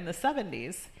controversial back in the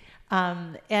 70s,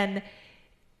 and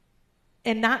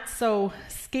not so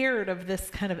scared of this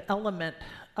kind of element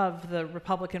of the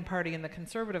Republican Party and the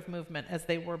conservative movement as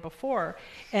they were before.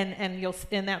 And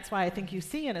that's why I think you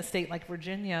see in a state like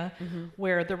Virginia,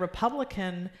 where the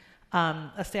Republican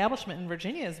establishment in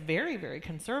Virginia is very, very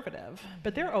conservative,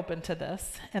 but they're open to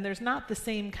this, and there's not the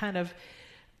same kind of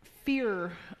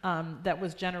fear that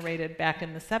was generated back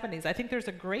in the 70s. I think there's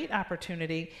a great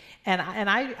opportunity, and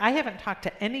I haven't talked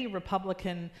to any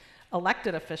Republican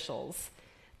elected officials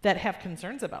that have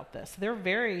concerns about this. They're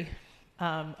very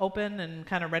open and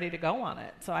kind of ready to go on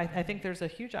it. So I think there's a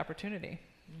huge opportunity.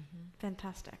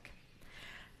 Fantastic.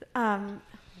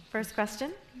 First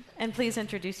question, and please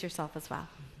introduce yourself as well.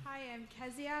 Hi, I'm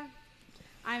Kezia.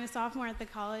 I'm a sophomore at the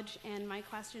college, and my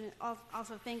question,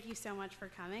 also thank you so much for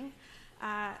coming.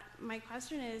 My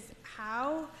question is,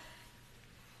 how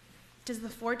does the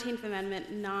 14th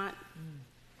Amendment not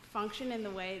function in the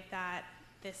way that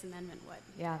this amendment would?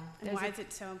 Yeah. And why is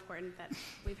it so important that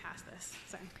we pass this?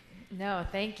 Sorry. No,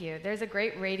 thank you. There's a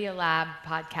great Radiolab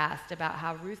podcast about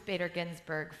how Ruth Bader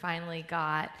Ginsburg finally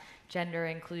got gender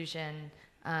inclusion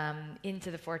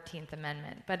into the 14th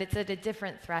Amendment, but it's at a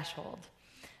different threshold.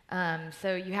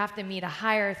 So you have to meet a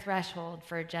higher threshold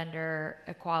for gender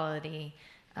equality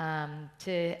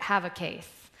to have a case.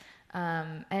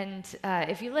 And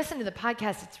if you listen to the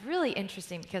podcast, it's really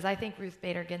interesting because I think Ruth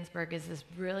Bader Ginsburg is this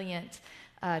brilliant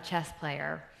chess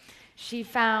player. She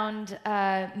found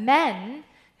men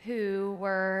who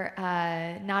were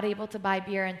not able to buy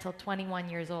beer until 21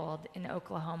 years old in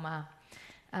Oklahoma.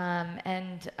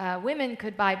 And women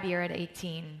could buy beer at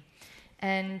 18.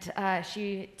 And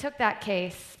she took that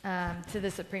case to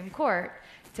the Supreme Court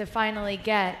to finally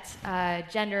get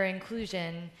gender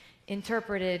inclusion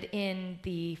interpreted in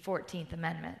the 14th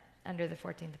Amendment, under the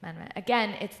 14th Amendment.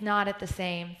 Again, it's not at the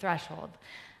same threshold.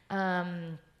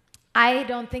 I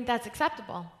don't think that's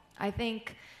acceptable. I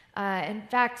think, in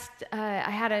fact, I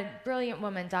had a brilliant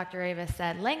woman, Dr. Ava,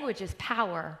 said, language is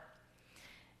power.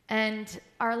 And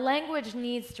our language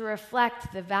needs to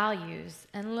reflect the values,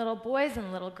 and little boys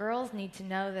and little girls need to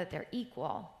know that they're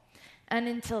equal. And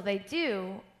until they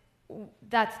do,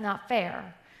 that's not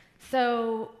fair.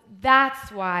 So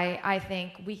that's why I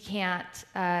think we can't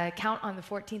count on the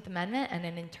 14th Amendment and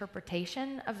an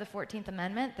interpretation of the 14th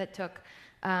Amendment that took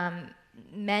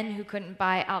men who couldn't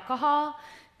buy alcohol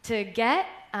to get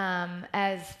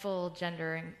as full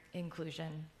gender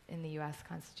inclusion in the U.S.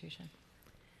 Constitution.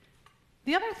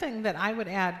 The other thing that I would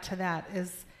add to that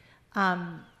is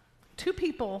two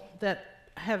people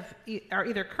that are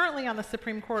either currently on the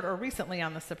Supreme Court or recently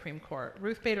on the Supreme Court,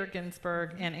 Ruth Bader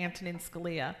Ginsburg and Antonin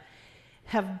Scalia,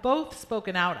 have both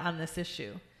spoken out on this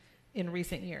issue in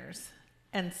recent years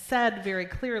and said very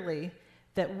clearly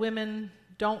that women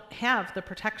don't have the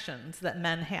protections that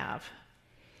men have.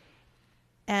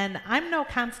 And I'm no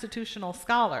constitutional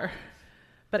scholar,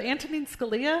 but Antonin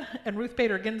Scalia and Ruth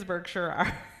Bader Ginsburg sure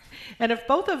are. And if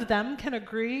both of them can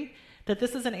agree that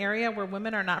this is an area where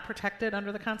women are not protected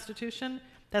under the Constitution,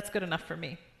 that's good enough for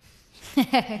me.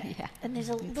 Yeah. And there's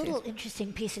a little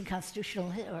interesting piece in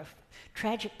or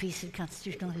tragic piece in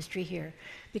constitutional history here,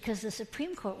 because the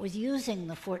Supreme Court was using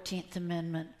the 14th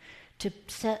Amendment to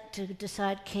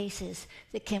decide cases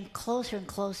that came closer and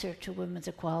closer to women's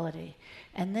equality.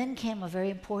 And then came a very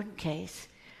important case,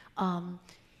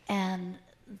 and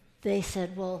they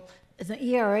said, well, the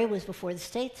ERA was before the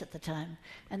states at the time,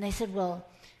 and they said, well,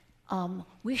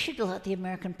 we should let the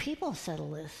American people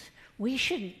settle this. We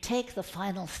shouldn't take the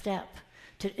final step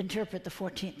to interpret the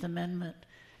 14th Amendment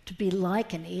to be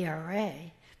like an ERA,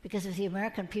 because if the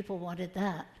American people wanted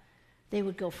that, they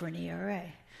would go for an ERA.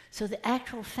 So the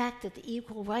actual fact that the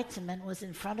Equal Rights Amendment was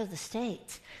in front of the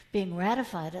states, being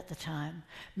ratified at the time,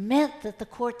 meant that the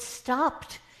court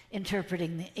stopped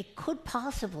interpreting it could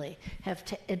possibly have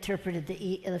interpreted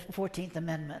the 14th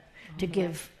Amendment to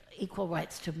give equal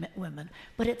rights to women,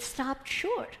 but it stopped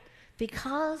short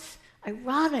because,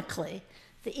 ironically,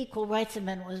 the Equal Rights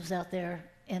Amendment was out there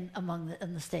in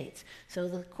the states. So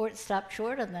the court stopped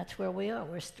short, and that's where we are.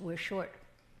 We're short.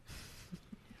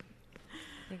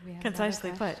 I think we have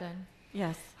Concisely put.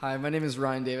 Yes. Hi, my name is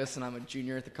Ryan Davis, and I'm a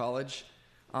junior at the college.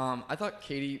 I thought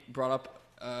Katie brought up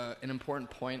an important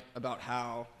point about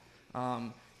how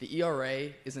the ERA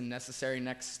is a necessary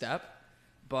next step,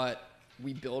 but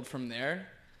we build from there.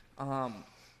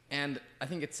 And I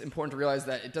think it's important to realize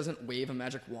that it doesn't wave a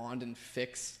magic wand and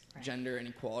fix gender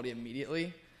inequality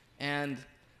immediately. And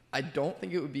I don't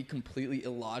think it would be completely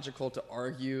illogical to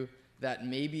argue that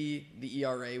maybe the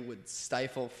ERA would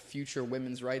stifle future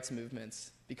women's rights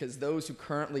movements, because those who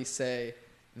currently say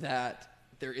that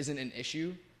there isn't an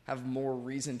issue have more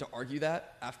reason to argue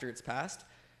that after it's passed.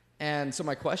 And so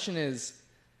my question is,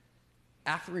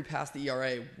 after we pass the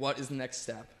ERA, what is the next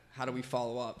step? How do we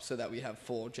follow up so that we have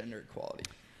full gender equality?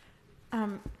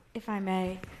 If I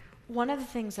may, one of the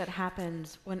things that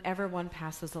happens whenever one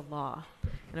passes a law,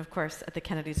 and of course at the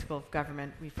Kennedy School of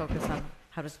Government we focus on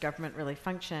how does government really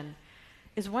function,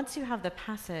 is once you have the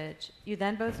passage, you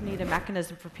then both need a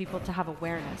mechanism for people to have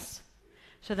awareness.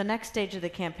 So the next stage of the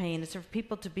campaign is for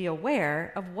people to be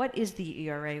aware of what is the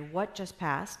ERA, what just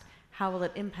passed, how will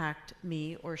it impact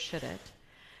me or should it?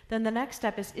 Then the next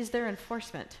step is there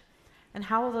enforcement? And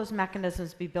how will those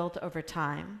mechanisms be built over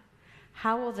time?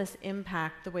 How will this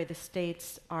impact the way the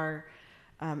states are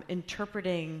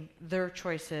interpreting their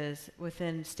choices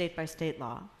within state-by-state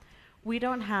law? We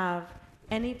don't have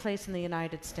any place in the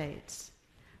United States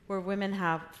where women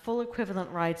have full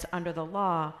equivalent rights under the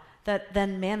law that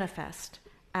then manifest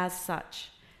as such.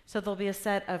 So there'll be a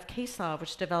set of case law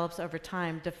which develops over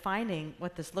time defining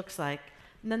what this looks like,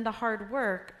 and then the hard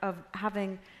work of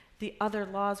having the other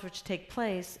laws which take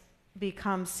place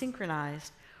become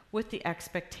synchronized with the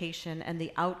expectation and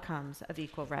the outcomes of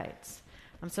equal rights.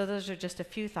 So those are just a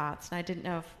few thoughts, and I didn't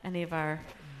know if any of our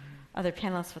other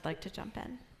panelists would like to jump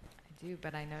in. I do,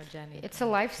 but I know Jenny. It's a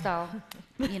lifestyle,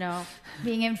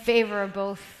 being in favor of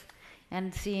both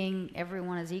and seeing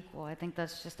everyone as equal. I think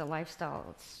that's just a lifestyle.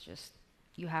 It's just,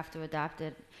 you have to adapt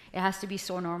it. It has to be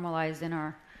so normalized in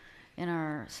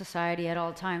our society at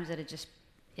all times that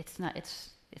it's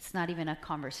not even a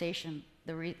conversation.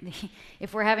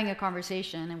 If we're having a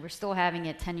conversation and we're still having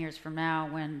it 10 years from now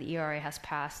when the ERA has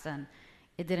passed, then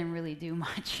it didn't really do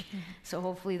much. So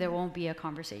hopefully there won't be a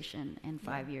conversation in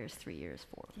 5 years, 3 years,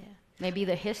 4. Yeah. Maybe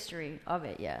the history of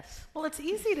it, yes. Well, it's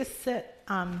easy to sit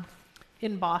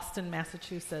in Boston,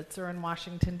 Massachusetts, or in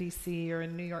Washington, D.C., or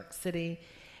in New York City,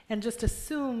 and just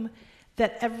assume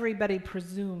that everybody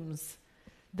presumes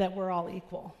that we're all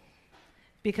equal.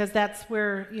 Because that's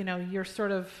where, your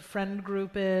sort of friend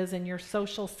group is and your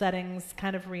social settings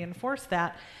kind of reinforce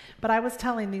that. But I was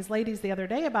telling these ladies the other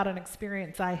day about an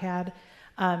experience I had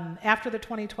after the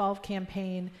 2012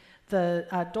 campaign.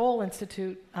 The Dole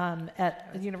Institute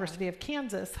at the University of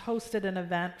Kansas hosted an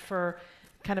event for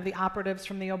kind of the operatives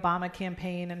from the Obama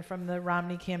campaign and from the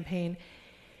Romney campaign.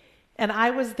 And I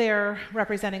was there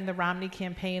representing the Romney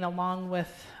campaign along with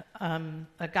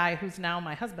a guy who's now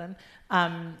my husband.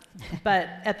 But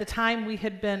at the time, we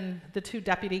had been the 2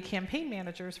 deputy campaign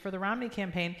managers for the Romney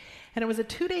campaign. And it was a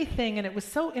 2-day thing, and it was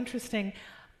so interesting.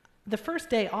 The first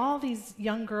day, all these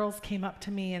young girls came up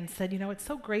to me and said, it's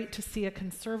so great to see a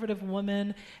conservative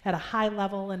woman at a high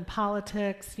level in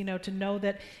politics, to know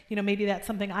that, maybe that's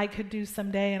something I could do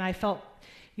someday. And I felt,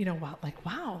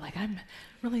 wow, I'm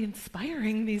really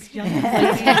inspiring these young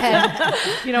ladies.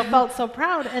 And, felt so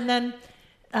proud. And then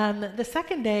the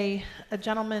second day, a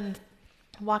gentleman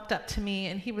walked up to me,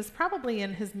 and he was probably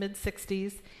in his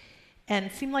mid-60s,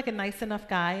 and seemed like a nice enough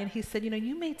guy. And he said,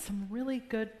 you made some really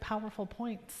good, powerful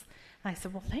points. And I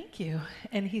said, well, thank you.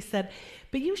 And he said,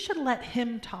 but you should let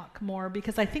him talk more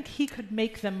because I think he could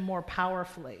make them more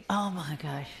powerfully. Oh my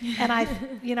gosh. And I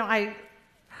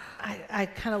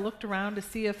kind of looked around to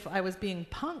see if I was being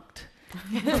punked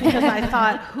because I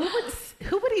thought,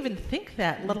 who would even think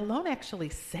that, let alone actually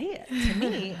say it to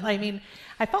me? I mean,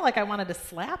 I felt like I wanted to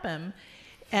slap him.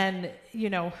 And,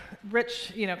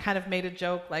 Rich, kind of made a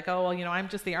joke like, oh, well, I'm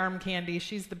just the arm candy.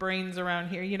 She's the brains around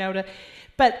here,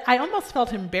 But I almost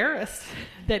felt embarrassed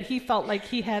that he felt like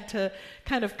he had to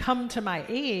kind of come to my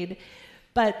aid.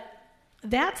 But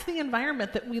that's the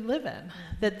environment that we live in,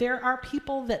 that there are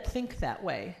people that think that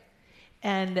way.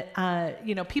 And,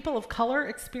 people of color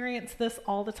experience this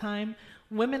all the time.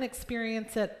 Women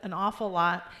experience it an awful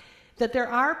lot, that there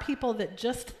are people that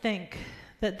just think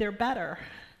that they're better.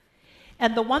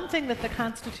 And the one thing that the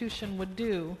Constitution would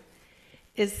do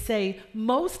is say,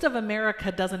 most of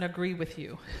America doesn't agree with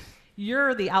you.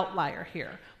 You're the outlier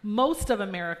here. Most of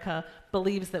America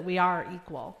believes that we are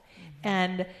equal.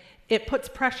 And it puts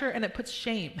pressure and it puts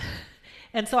shame.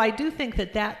 And so I do think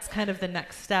that that's kind of the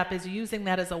next step, is using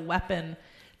that as a weapon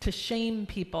to shame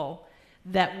people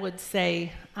that would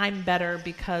say, I'm better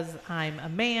because I'm a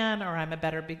man, or I'm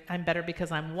better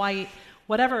because I'm white.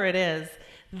 Whatever it is,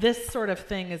 this sort of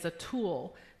thing is a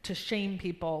tool to shame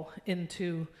people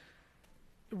into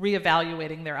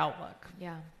reevaluating their outlook.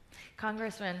 Yeah.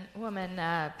 Congresswoman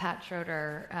Pat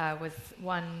Schroeder was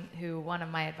one of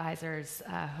my advisors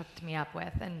hooked me up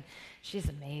with, and she's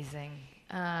amazing.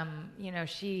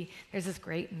 There's this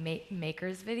great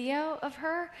Makers video of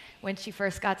her when she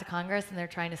first got to Congress and they're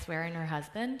trying to swear in her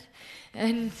husband.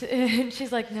 And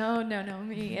she's like, no,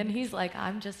 me. And he's like,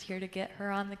 I'm just here to get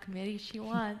her on the committee she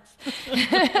wants.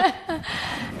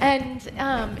 And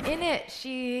in it,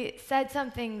 she said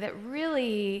something that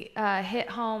really hit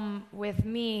home with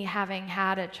me, having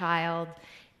had a child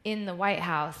in the White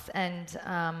House. And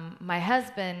my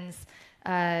husband's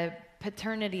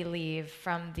paternity leave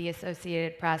from the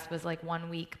Associated Press was like 1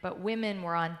 week, but women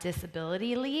were on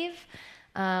disability leave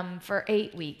for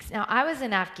 8 weeks. Now, I was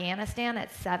in Afghanistan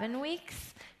at 7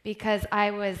 weeks because I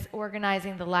was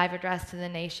organizing the live address to the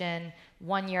nation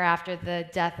 1 year after the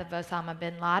death of Osama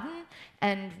bin Laden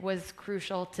and was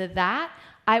crucial to that.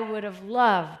 I would have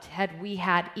loved had we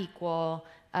had equal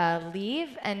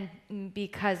leave, and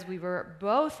because we were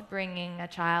both bringing a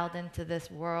child into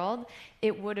this world,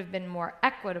 it would have been more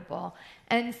equitable.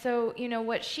 And so,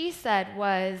 what she said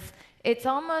was, it's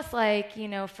almost like,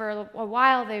 for a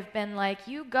while they've been like,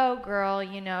 you go, girl,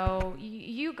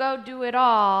 you go do it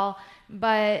all,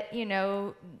 but,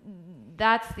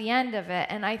 that's the end of it.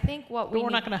 And I think we're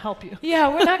not going to help you.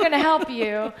 Yeah, we're not going to help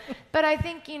you. But I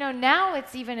think, now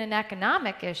it's even an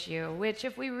economic issue, which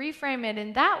if we reframe it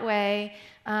in that way,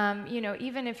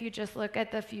 even if you just look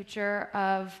at the future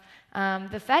of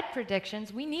the Fed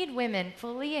predictions, we need women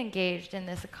fully engaged in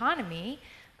this economy.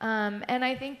 And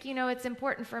I think, it's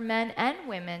important for men and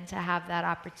women to have that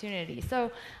opportunity.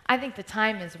 So I think the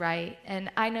time is right.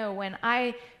 And I know when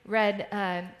I read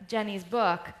Jenny's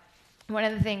book, one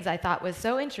of the things I thought was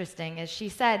so interesting is she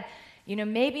said,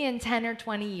 maybe in 10 or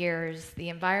 20 years, the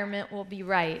environment will be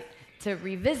right to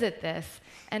revisit this.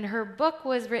 And her book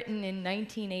was written in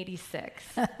 1986.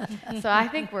 So I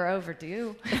think we're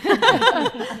overdue.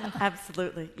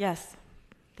 Absolutely. Yes.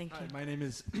 Thank you. Hi,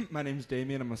 my name is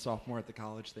Damien. I'm a sophomore at the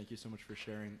college. Thank you so much for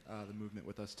sharing the movement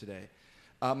with us today.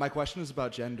 My question is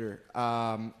about gender.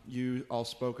 You all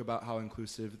spoke about how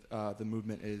inclusive the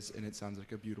movement is, and it sounds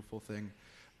like a beautiful thing.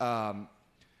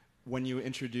 When you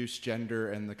introduce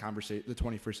gender and the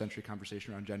 21st century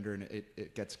conversation around gender, and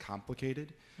it gets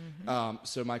complicated. Mm-hmm.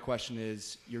 So my question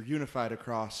is, you're unified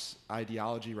across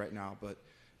ideology right now, but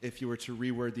if you were to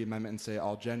reword the amendment and say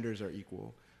all genders are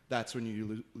equal, that's when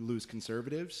you lose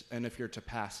conservatives. And if you're to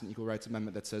pass an equal rights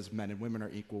amendment that says men and women are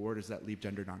equal, where does that leave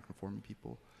gender nonconforming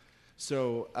people?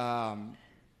 So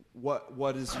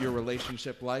what is your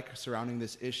relationship like surrounding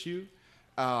this issue?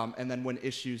 And then when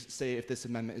issues, say if this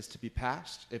amendment is to be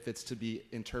passed, if it's to be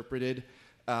interpreted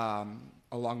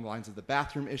along the lines of the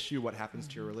bathroom issue, what happens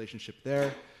to your relationship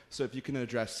there? So if you can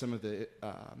address some of the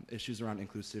issues around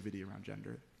inclusivity around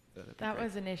gender. That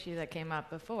was an issue that came up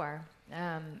before.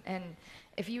 And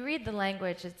if you read the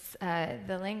language, it's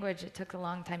the language it took a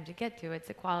long time to get to. It's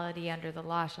equality under the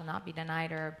law shall not be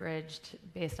denied or abridged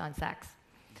based on sex.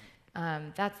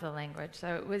 That's the language.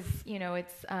 So it was,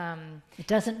 it's... it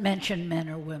doesn't mention men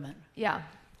or women. Yeah.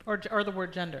 Or the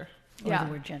word gender. Or the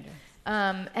word gender.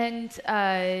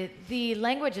 The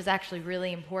language is actually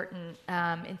really important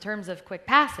in terms of quick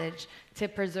passage to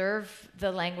preserve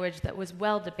the language that was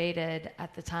well debated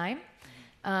at the time.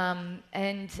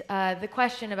 The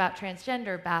question about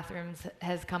transgender bathrooms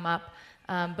has come up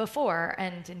before,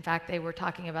 and in fact they were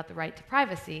talking about the right to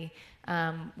privacy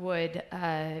would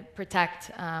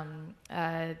protect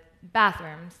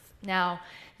bathrooms. Now,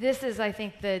 this is, I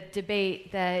think, the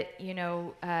debate that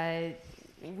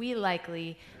we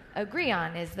likely agree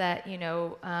on, is that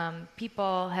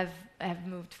people have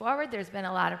moved forward. There's been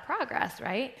a lot of progress,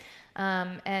 right?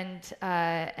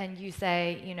 And you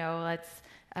say, let's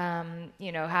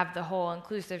have the whole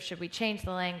inclusive. Should we change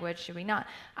the language? Should we not?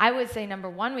 I would say, number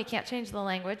one, we can't change the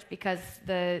language because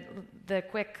the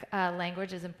quick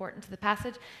language is important to the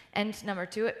passage. And number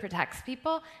two, it protects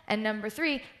people. And number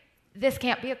three, this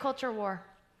can't be a culture war.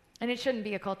 And it shouldn't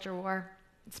be a culture war.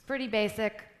 It's pretty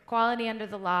basic. Equality under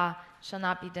the law shall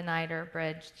not be denied or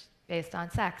abridged based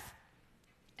on sex.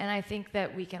 And I think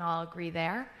that we can all agree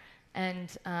there. And,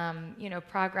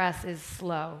 progress is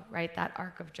slow, right? That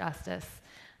arc of justice.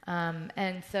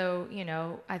 And so,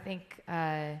 I think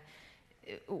the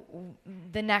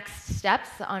next steps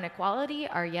on equality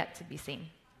are yet to be seen.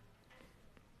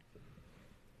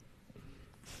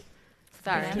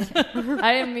 Sorry.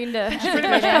 I didn't mean to.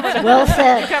 Well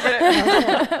said. Covered it.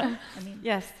 Well said.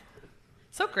 Yes.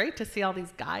 So great to see all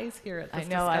these guys here at this I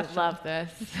know, discussion. I love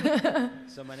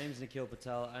this. So my name is Nikhil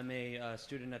Patel. I'm a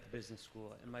student at the business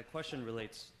school, and my question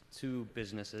relates to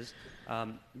businesses.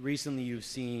 Recently, you've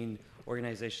seen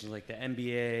organizations like the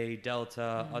NBA,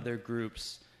 Delta, other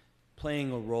groups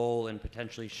playing a role in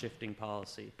potentially shifting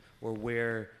policy, or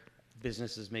where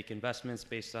businesses make investments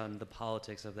based on the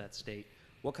politics of that state.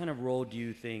 What kind of role do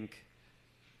you think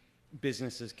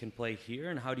businesses can play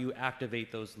here, and how do you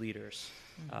activate those leaders?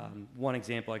 One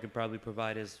example I could probably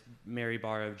provide is Mary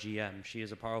Barra of GM. She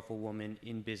is a powerful woman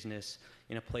in business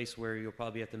in a place where you'll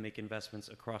probably have to make investments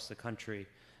across the country,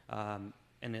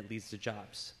 and it leads to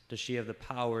jobs. Does she have the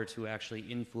power to actually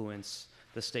influence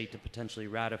the state to potentially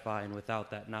ratify, and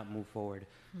without that not move forward?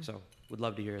 So would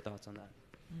love to hear your thoughts on that.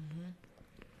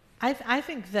 I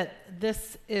think that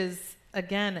this is,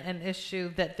 again, an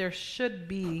issue that there should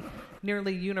be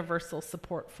nearly universal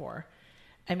support for.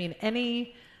 I mean,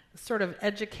 any sort of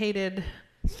educated,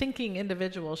 thinking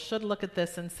individual should look at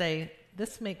this and say,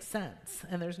 this makes sense,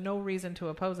 and there's no reason to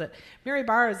oppose it. Mary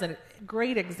Barr is a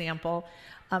great example.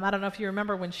 I don't know if you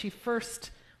remember when she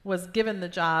first was given the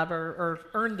job, or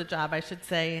earned the job, I should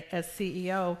say, as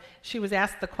CEO, she was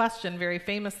asked the question very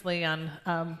famously on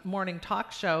morning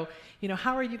talk show,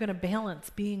 how are you going to balance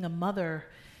being a mother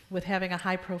with having a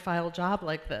high-profile job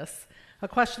like this? A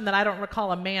question that I don't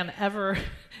recall a man ever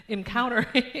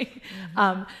encountering.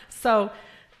 So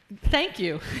thank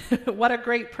you. What a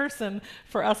great person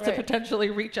for us to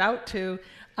potentially reach out to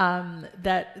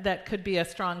that could be a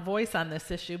strong voice on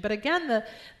this issue. But again,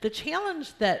 the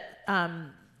challenge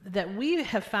that we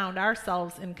have found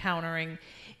ourselves encountering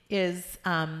is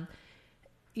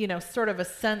sort of a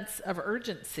sense of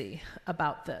urgency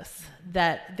about this,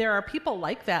 that there are people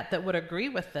like that would agree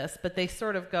with this, but they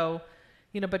sort of go,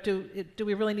 but do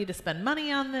we really need to spend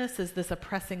money on this? Is this a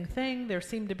pressing thing? There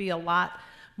seem to be a lot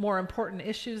more important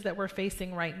issues that we're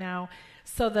facing right now.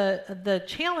 So the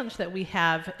challenge that we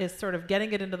have is sort of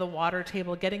getting it into the water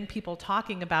table, getting people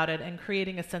talking about it, and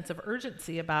creating a sense of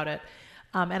urgency about it.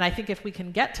 And I think if we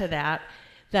can get to that,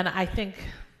 then I think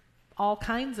all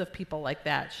kinds of people like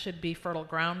that should be fertile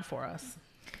ground for us.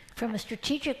 From a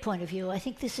strategic point of view, I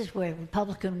think this is where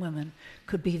Republican women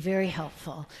could be very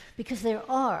helpful, because there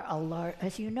are,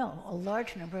 as you know, a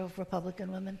large number of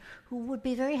Republican women who would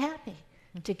be very happy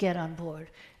to get on board.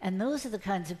 And those are the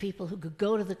kinds of people who could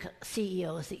go to the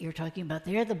CEOs that you're talking about.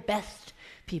 They're the best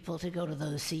people to go to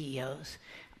those CEOs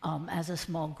as a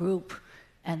small group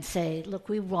and say, look,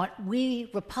 we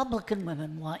Republican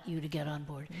women want you to get on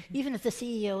board. Even if the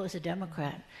CEO is a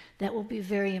Democrat, that will be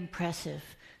very impressive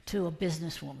to a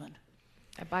businesswoman.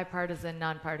 A bipartisan,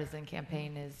 nonpartisan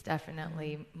campaign is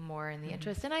definitely more in the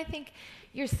interest. And I think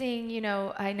you're seeing,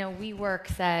 I know WeWork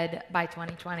said by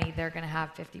 2020 they're going to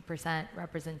have 50%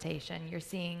 representation. You're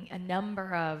seeing a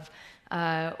number of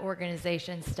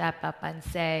organizations step up and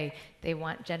say they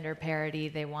want gender parity,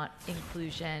 they want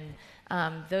inclusion.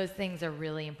 Those things are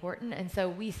really important, and so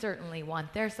we certainly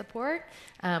want their support.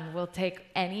 We'll take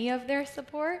any of their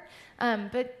support,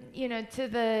 but to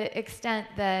the extent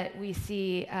that we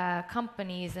see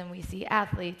companies and we see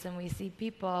athletes and we see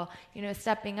people,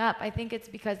 stepping up, I think it's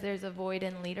because there's a void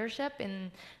in leadership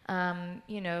in,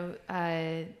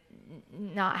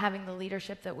 not having the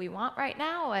leadership that we want right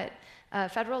now at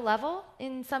federal level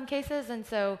in some cases. And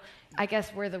so I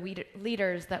guess we're the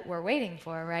leaders that we're waiting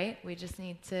for, right? We just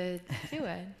need to do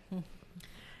it.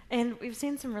 And we've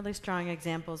seen some really strong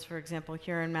examples, for example,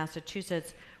 here in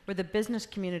Massachusetts, where the business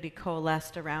community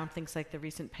coalesced around things like the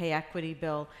recent pay equity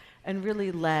bill and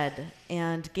really led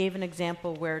and gave an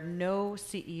example where no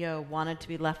CEO wanted to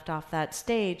be left off that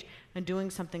stage and doing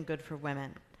something good for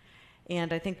women.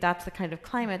 And I think that's the kind of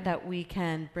climate that we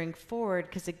can bring forward,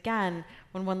 because again,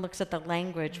 when one looks at the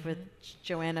language which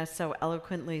Johanna so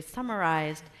eloquently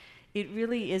summarized, it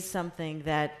really is something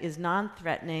that is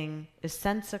non-threatening, is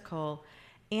sensical,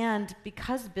 and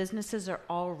because businesses are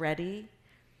already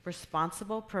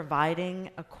responsible providing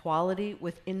equality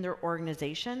within their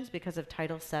organizations because of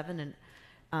Title VII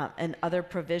and other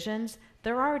provisions,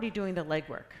 they're already doing the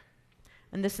legwork.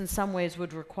 And this in some ways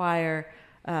would require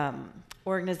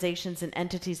organizations and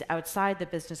entities outside the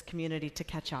business community to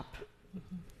catch up.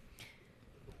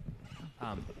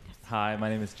 Hi, my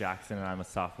name is Jackson, and I'm a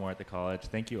sophomore at the college.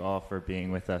 Thank you all for being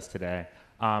with us today.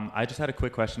 I just had a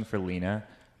quick question for Lina,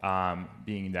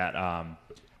 being that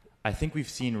I think we've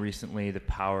seen recently the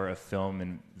power of film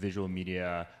and visual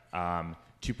media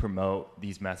to promote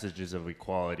these messages of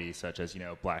equality, such as,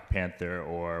 Black Panther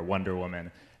or Wonder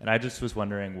Woman. And I just was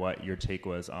wondering what your take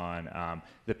was on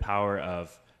the power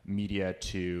of media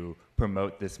to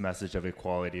promote this message of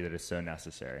equality that is so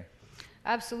necessary.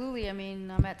 Absolutely. I mean,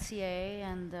 I'm at CAA,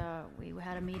 and we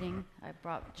had a meeting. I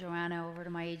brought Johanna over to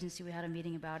my agency. We had a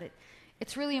meeting about it.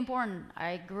 It's really important.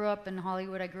 I grew up in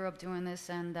Hollywood. I grew up doing this,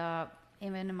 and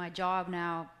even in my job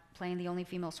now, playing the only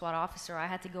female SWAT officer, I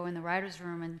had to go in the writer's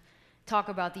room and talk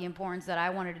about the importance that I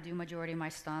wanted to do majority of my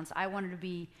stunts. I wanted to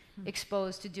be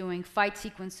exposed to doing fight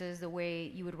sequences the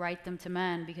way you would write them to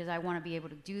men, because I want to be able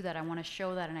to do that. I want to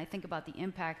show that, and I think about the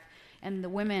impact and the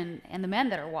women and the men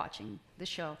that are watching the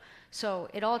show. So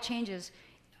it all changes.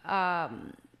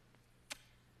 Helen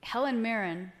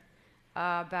Mirren,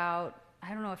 a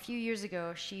few years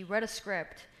ago, she read a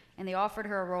script, and they offered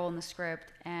her a role in the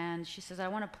script, and she says, I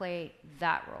want to play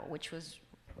that role, which was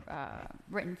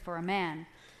written for a man.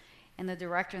 And the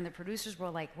director and the producers were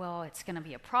like, well, it's going to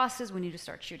be a process. We need to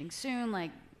start shooting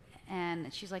soon.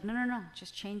 And she's like, no,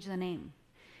 just change the name.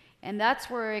 And that's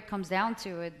where it comes down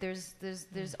to it.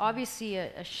 There's obviously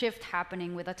a shift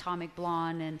happening with Atomic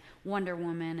Blonde and Wonder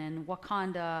Woman and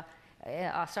Wakanda.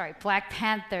 Black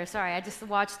Panther. Sorry, I just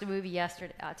watched the movie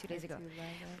yesterday, 2 days ago.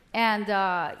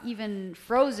 And even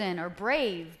Frozen or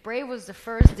Brave. Brave was the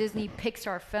first Disney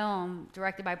Pixar film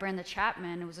directed by Brenda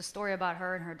Chapman. It was a story about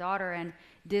her and her daughter, and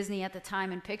Disney at the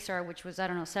time and Pixar, which was,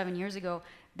 7 years ago,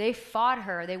 they fought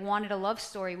her. They wanted a love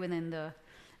story within the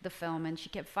film, and she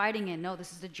kept fighting it. No,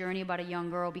 this is the journey about a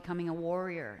young girl becoming a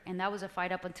warrior. And that was a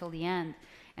fight up until the end.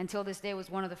 Until this day, was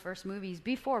one of the first movies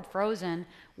before Frozen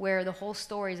where the whole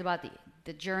story is about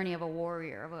the journey of a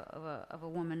warrior, of a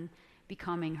woman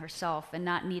becoming herself and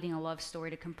not needing a love story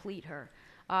to complete her.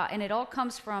 And it all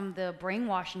comes from the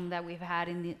brainwashing that we've had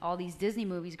in all these Disney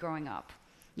movies growing up.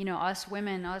 Us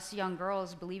women, us young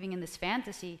girls believing in this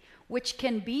fantasy, which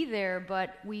can be there,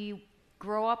 but we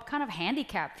grow up kind of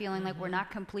handicapped, feeling like we're not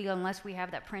complete unless we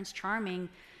have that Prince Charming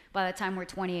by the time we're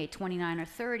 28, 29, or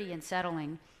 30 and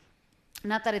settling.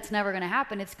 Not that it's never going to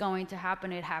happen. It's going to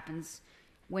happen. It happens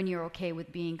when you're okay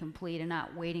with being complete and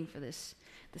not waiting for this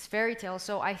fairy tale.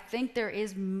 So I think there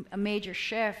is a major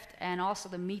shift, and also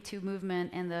the Me Too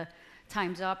movement and the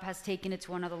Time's Up has taken it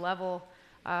to another level,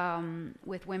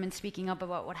 with women speaking up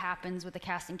about what happens with the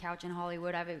casting couch in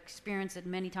Hollywood. I've experienced it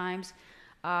many times.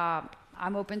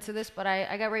 I'm open to this, but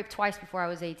I got raped twice before I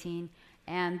was 18.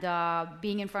 And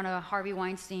being in front of Harvey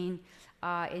Weinstein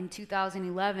in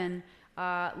 2011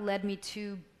 led me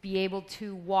to be able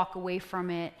to walk away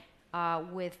from it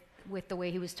with the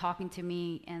way he was talking to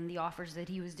me and the offers that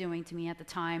he was doing to me at the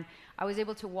time. I was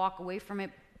able to walk away from it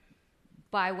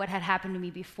by what had happened to me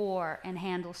before and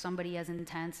handle somebody as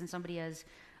intense and somebody as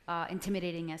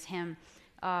intimidating as him.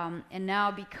 And now,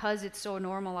 because it's so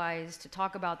normalized to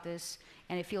talk about this,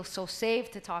 and it feels so safe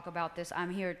to talk about this,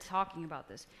 I'm here talking about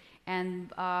this.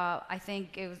 And I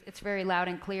think it's very loud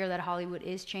and clear that Hollywood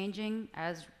is changing.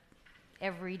 As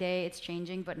every day it's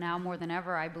changing, but now more than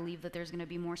ever, I believe that there's going to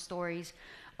be more stories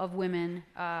of women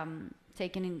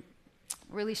taking in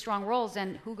really strong roles.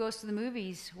 And who goes to the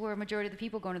movies? Who are a majority of the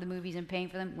people going to the movies and paying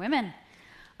for them? Women.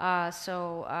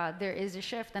 So there is a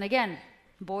shift. And again,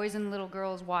 boys and little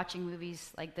girls watching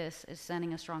movies like this is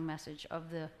sending a strong message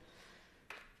of the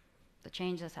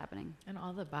change that's happening. And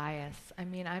all the bias. I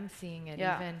mean, I'm seeing it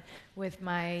even with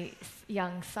my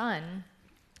young son.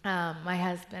 My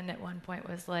husband at one point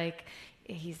was like,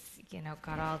 he's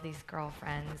got all these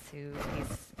girlfriends who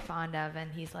he's fond of, and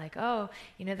he's like, oh,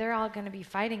 they're all going to be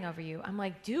fighting over you. I'm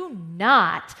like, do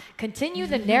not continue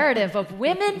the narrative of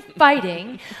women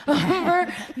fighting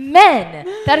over men.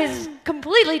 That is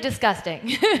completely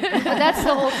disgusting. But that's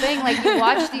the whole thing. Like, you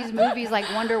watch these movies like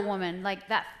Wonder Woman, like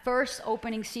that first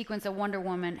opening sequence of Wonder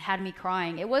Woman had me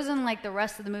crying. It wasn't like the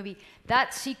rest of the movie.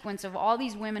 That sequence of all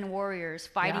these women warriors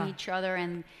fighting each other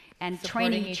and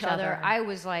training each other, I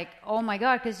was like, oh my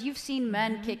God, because you've seen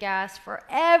men kick ass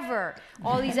forever.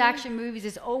 All these action movies,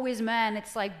 it's always men.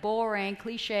 It's like boring,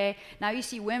 cliche. Now you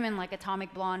see women like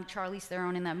Atomic Blonde, Charlize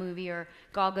Theron in that movie, or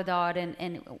Gal Gadot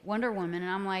and Wonder Woman,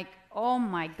 and I'm like, oh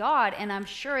my God. And I'm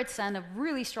sure it sent a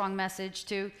really strong message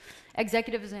to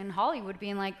executives in Hollywood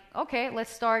being like, okay,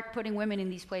 let's start putting women in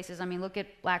these places. I mean, look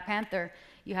at Black Panther.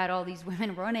 You had all these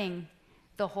women running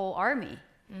the whole army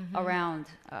around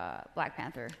Black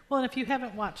Panther. Well, and if you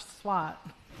haven't watched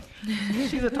S.W.A.T,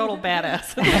 she's a total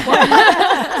badass. So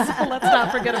let's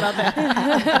not forget about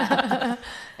that.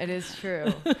 It is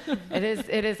true.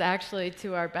 It is actually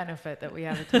to our benefit that we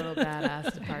have a total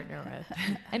badass to partner with.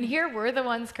 And here we're the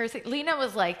ones cursing. Lina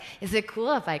was like, is it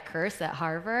cool if I curse at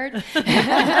Harvard?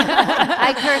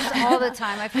 I curse all the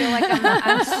time. I feel like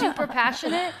I'm super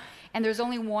passionate, and there's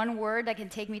only one word that can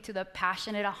take me to the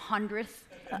passionate 100th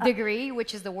degree,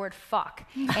 which is the word fuck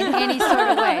in any sort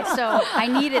of way. So I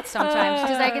need it sometimes,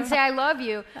 because I can say I love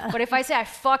you, but if I say I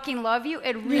fucking love you,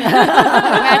 it really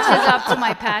matches up to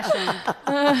my passion.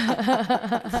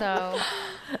 So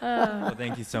Well,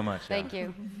 thank you so much. thank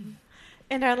you.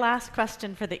 And our last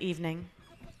question for the evening.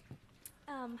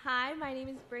 Hi, my name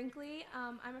is Brinkley.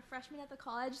 I'm a freshman at the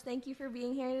college. Thank you for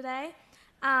being here today.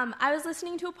 I was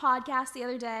listening to a podcast the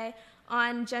other day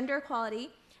on gender equality,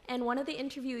 and one of the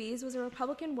interviewees was a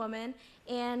Republican woman,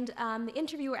 and the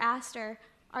interviewer asked her,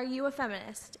 are you a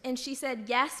feminist? And she said,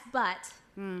 yes, but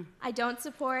I don't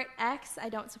support X, I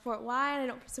don't support Y, and I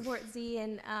don't support Z,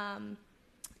 and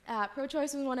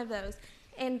pro-choice was one of those.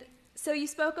 And so you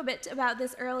spoke a bit about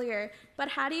this earlier, but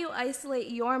how do you isolate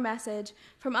your message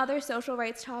from other social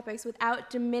rights topics without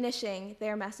diminishing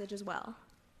their message as well?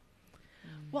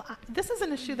 Well, this is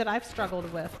an issue that I've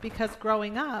struggled with, because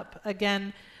growing up,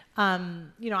 again,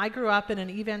 I grew up in an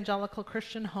evangelical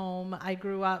Christian home. I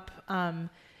grew up, in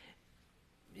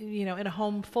a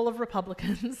home full of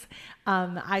Republicans.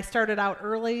 I started out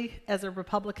early as a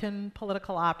Republican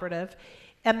political operative,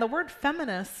 and the word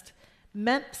feminist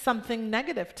meant something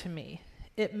negative to me.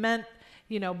 It meant,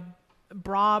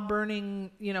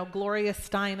 bra-burning, Gloria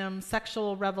Steinem,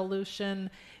 sexual revolution,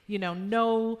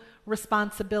 no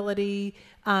responsibility.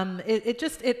 And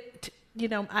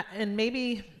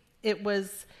maybe it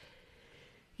was,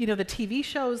 the TV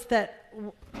shows that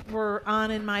were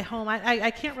on in my home. I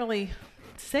can't really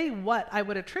say what I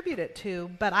would attribute it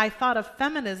to, but I thought of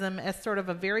feminism as sort of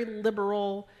a very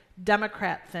liberal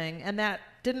Democrat thing, and that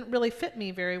didn't really fit me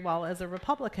very well as a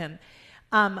Republican.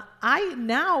 I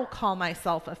now call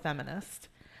myself a feminist.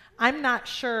 I'm not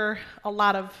sure a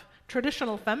lot of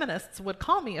traditional feminists would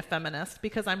call me a feminist,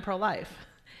 because I'm pro-life.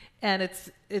 And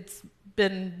it's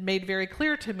been made very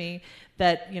clear to me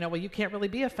that, you can't really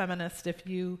be a feminist if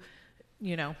you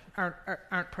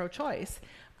aren't pro-choice.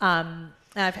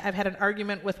 I've had an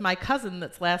argument with my cousin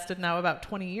that's lasted now about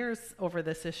 20 years over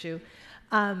this issue.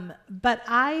 But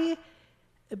I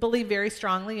believe very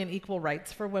strongly in equal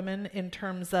rights for women in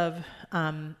terms of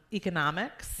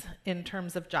economics, in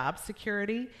terms of job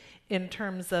security, in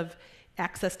terms of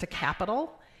access to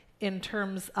capital, in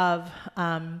terms of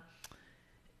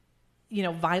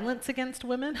violence against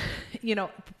women.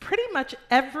 Pretty much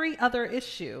every other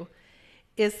issue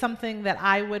is something that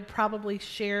I would probably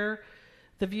share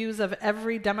the views of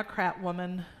every Democrat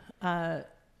woman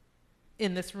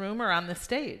in this room or on this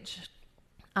stage.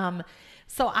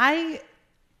 So I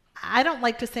don't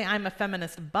like to say I'm a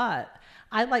feminist, but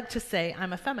I like to say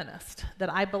I'm a feminist,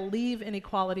 that I believe in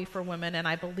equality for women and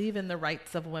I believe in the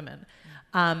rights of women.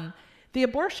 The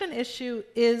abortion issue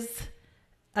is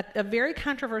a very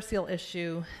controversial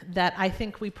issue that I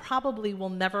think we probably will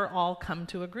never all come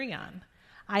to agree on.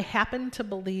 I happen to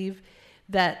believe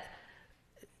that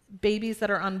babies that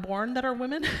are unborn that are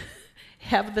women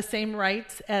have the same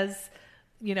rights as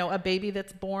a baby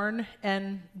that's born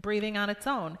and breathing on its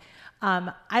own.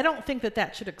 I don't think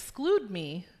that should exclude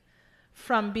me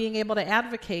from being able to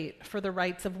advocate for the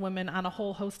rights of women on a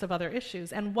whole host of other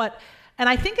issues. And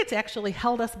I think it's actually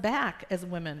held us back as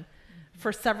women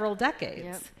for several decades.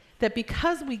 Yep. That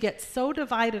because we get so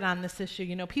divided on this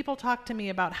issue, people talk to me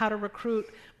about how to recruit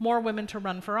more women to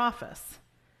run for office.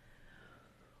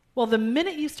 Well, the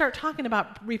minute you start talking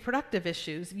about reproductive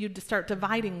issues, you start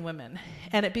dividing women.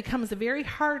 And it becomes very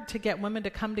hard to get women to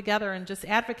come together and just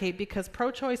advocate, because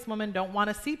pro-choice women don't want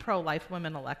to see pro-life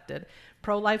women elected.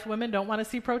 Pro-life women don't want to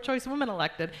see pro-choice women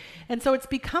elected. And so it's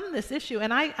become this issue.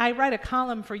 And I write a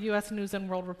column for U.S. News and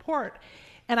World Report.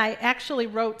 And I actually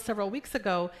wrote several weeks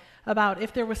ago about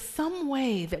if there was some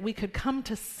way that we could come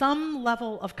to some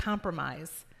level of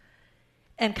compromise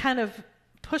and kind of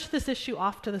push this issue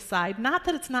off to the side. Not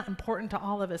that it's not important to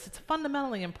all of us. It's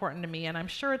fundamentally important to me, and I'm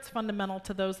sure it's fundamental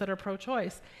to those that are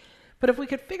pro-choice. But if we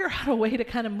could figure out a way to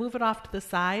kind of move it off to the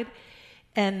side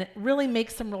and really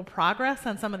make some real progress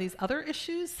on some of these other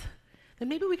issues, then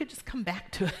maybe we could just come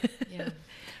back to it. Yeah.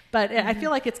 But I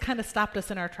feel like it's kind of stopped us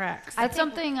in our tracks. That's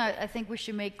something I think we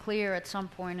should make clear at some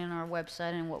point in our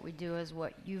website, and what we do is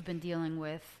what you've been dealing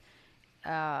with,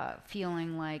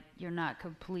 feeling like you're not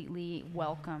completely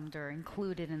welcomed or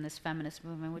included in this feminist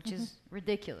movement, which is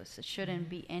ridiculous. It shouldn't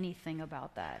be anything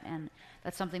about that. And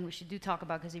that's something we should talk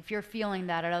about, because if you're feeling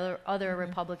that, other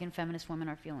Republican feminist women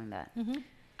are feeling that.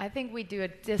 I think we do a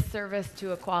disservice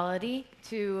to equality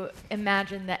to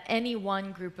imagine that any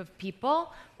one group of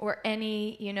people or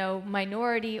any,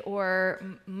 minority or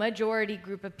majority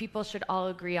group of people should all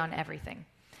agree on everything.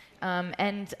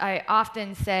 And I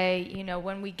often say,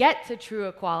 when we get to true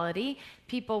equality,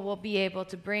 people will be able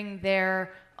to bring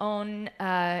their own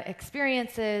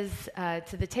experiences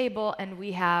to the table, and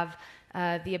we have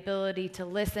the ability to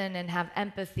listen and have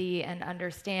empathy and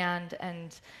understand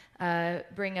and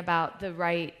bring about the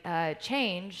right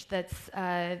change that's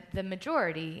the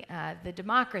majority, the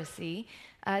democracy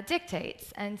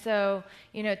dictates. And so,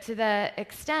 to the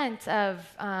extent of,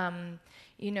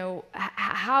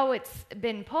 how it's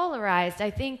been polarized, I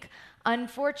think,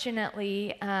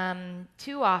 unfortunately,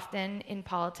 too often in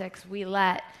politics, we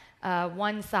let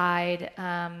one side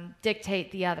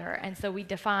dictate the other. And so we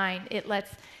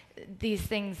lets these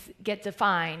things get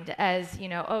defined as,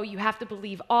 oh, you have to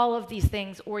believe all of these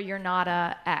things or you're not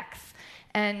a X.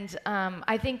 And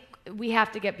I think we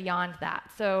have to get beyond that.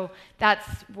 So that's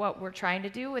what we're trying to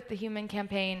do with the Human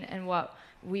Campaign and what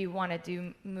we want to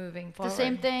do moving forward. The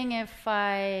same thing if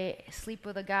I sleep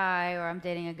with a guy or I'm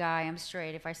dating a guy, I'm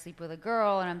straight. If I sleep with a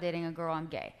girl and I'm dating a girl, I'm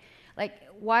gay. Like,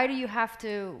 why do you have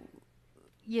to,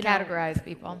 categorize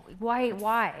people? Why?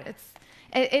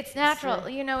 It's natural.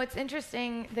 It's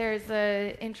interesting. There's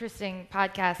an interesting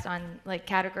podcast on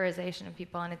categorization of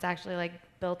people, and it's actually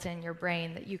built in your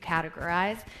brain that you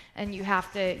categorize, and you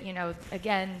have to,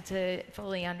 again, to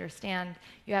fully understand,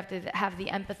 you have to have the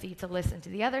empathy to listen to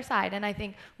the other side. And I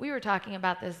think we were talking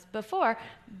about this before,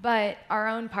 but our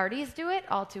own parties do it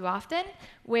all too often,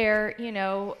 where, we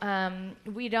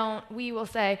will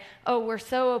say, oh, we're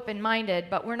so open-minded,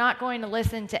 but we're not going to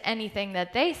listen to anything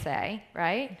that they say,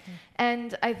 right?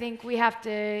 And I think we have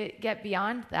to get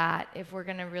beyond that if we're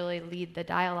going to really lead the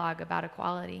dialogue about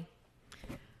equality.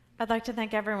 I'd like to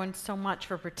thank everyone so much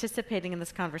for participating in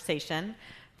this conversation.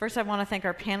 First, I want to thank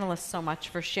our panelists so much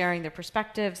for sharing their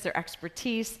perspectives, their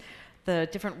expertise, the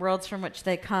different worlds from which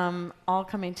they come, all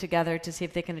coming together to see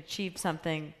if they can achieve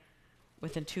something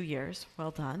within 2 years. Well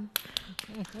done.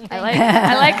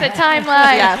 I like the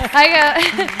timeline.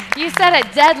 Yes. You set a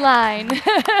deadline.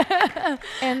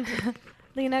 And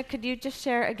Lina, could you just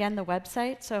share again the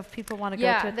website so if people want to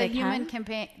go to it, they can?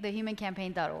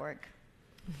 thehumancampaign.org.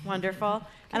 Wonderful.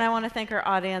 And I want to thank our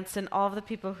audience and all of the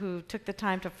people who took the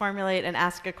time to formulate and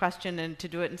ask a question and to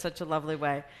do it in such a lovely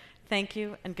way. Thank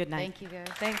you and good night. Thank you, guys.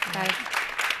 Thanks, guys.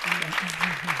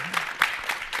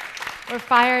 We're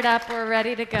fired up. We're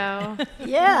ready to go.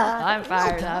 Yeah. I'm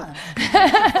fired up.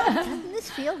 Doesn't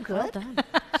this feel good? Well done.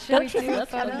 Don't you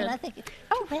think? I think.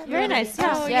 Oh, man, Very nice.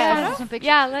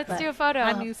 Yeah, let's do a photo.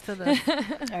 I'm used to this.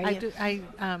 I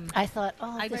thought,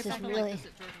 this is really.